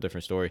a whole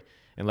different story.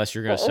 Unless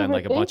you're gonna send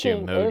like a bunch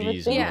of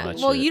emojis and all that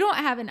shit. Well, you don't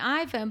have an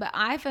iPhone, but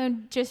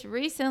iPhone just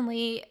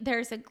recently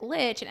there's a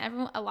glitch,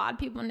 and a lot of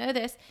people know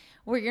this,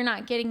 where you're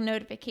not getting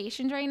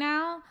notifications right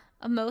now.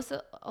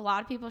 A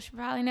lot of people should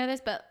probably know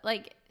this, but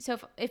like, so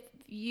if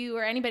you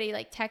or anybody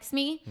like text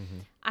me,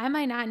 I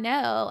might not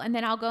know, and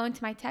then I'll go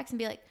into my text and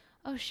be like,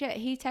 oh shit,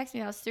 he texted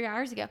me, that was 3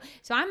 hours ago.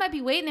 So I might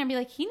be waiting there and be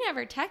like, he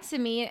never texted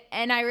me,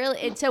 and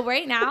so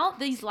right now,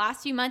 these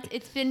last few months,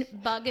 it's been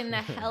bugging the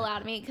hell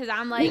out of me, because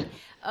I'm like,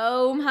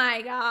 oh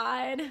my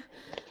God.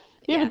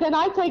 Yeah, but then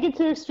I take it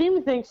to extreme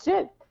and think,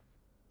 shit,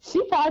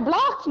 she probably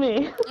blocked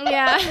me.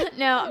 Yeah,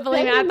 no,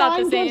 believe me, I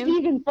thought the same.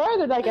 Even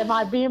further, like, am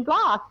I being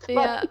blocked?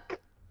 Yeah.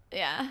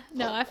 Yeah,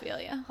 no, I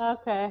feel you.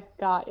 Okay,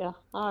 got you.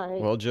 All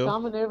right. Well,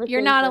 Jill,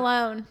 you're not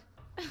alone.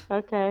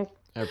 Okay.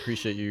 I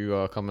appreciate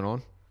you coming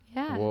on.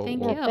 Yeah,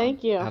 thank you.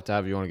 Thank you. I have to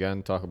have you on again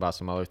and talk about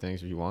some other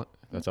things if you want.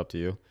 That's up to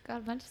you. Got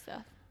a bunch of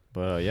stuff.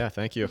 But yeah,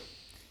 thank you.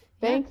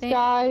 Thanks,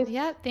 guys.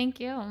 Yeah, thank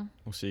you.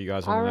 We'll see you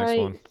guys on the next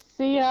one.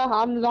 See ya.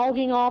 I'm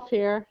logging off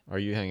here. Are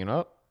you hanging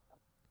up?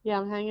 Yeah,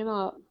 I'm hanging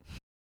up.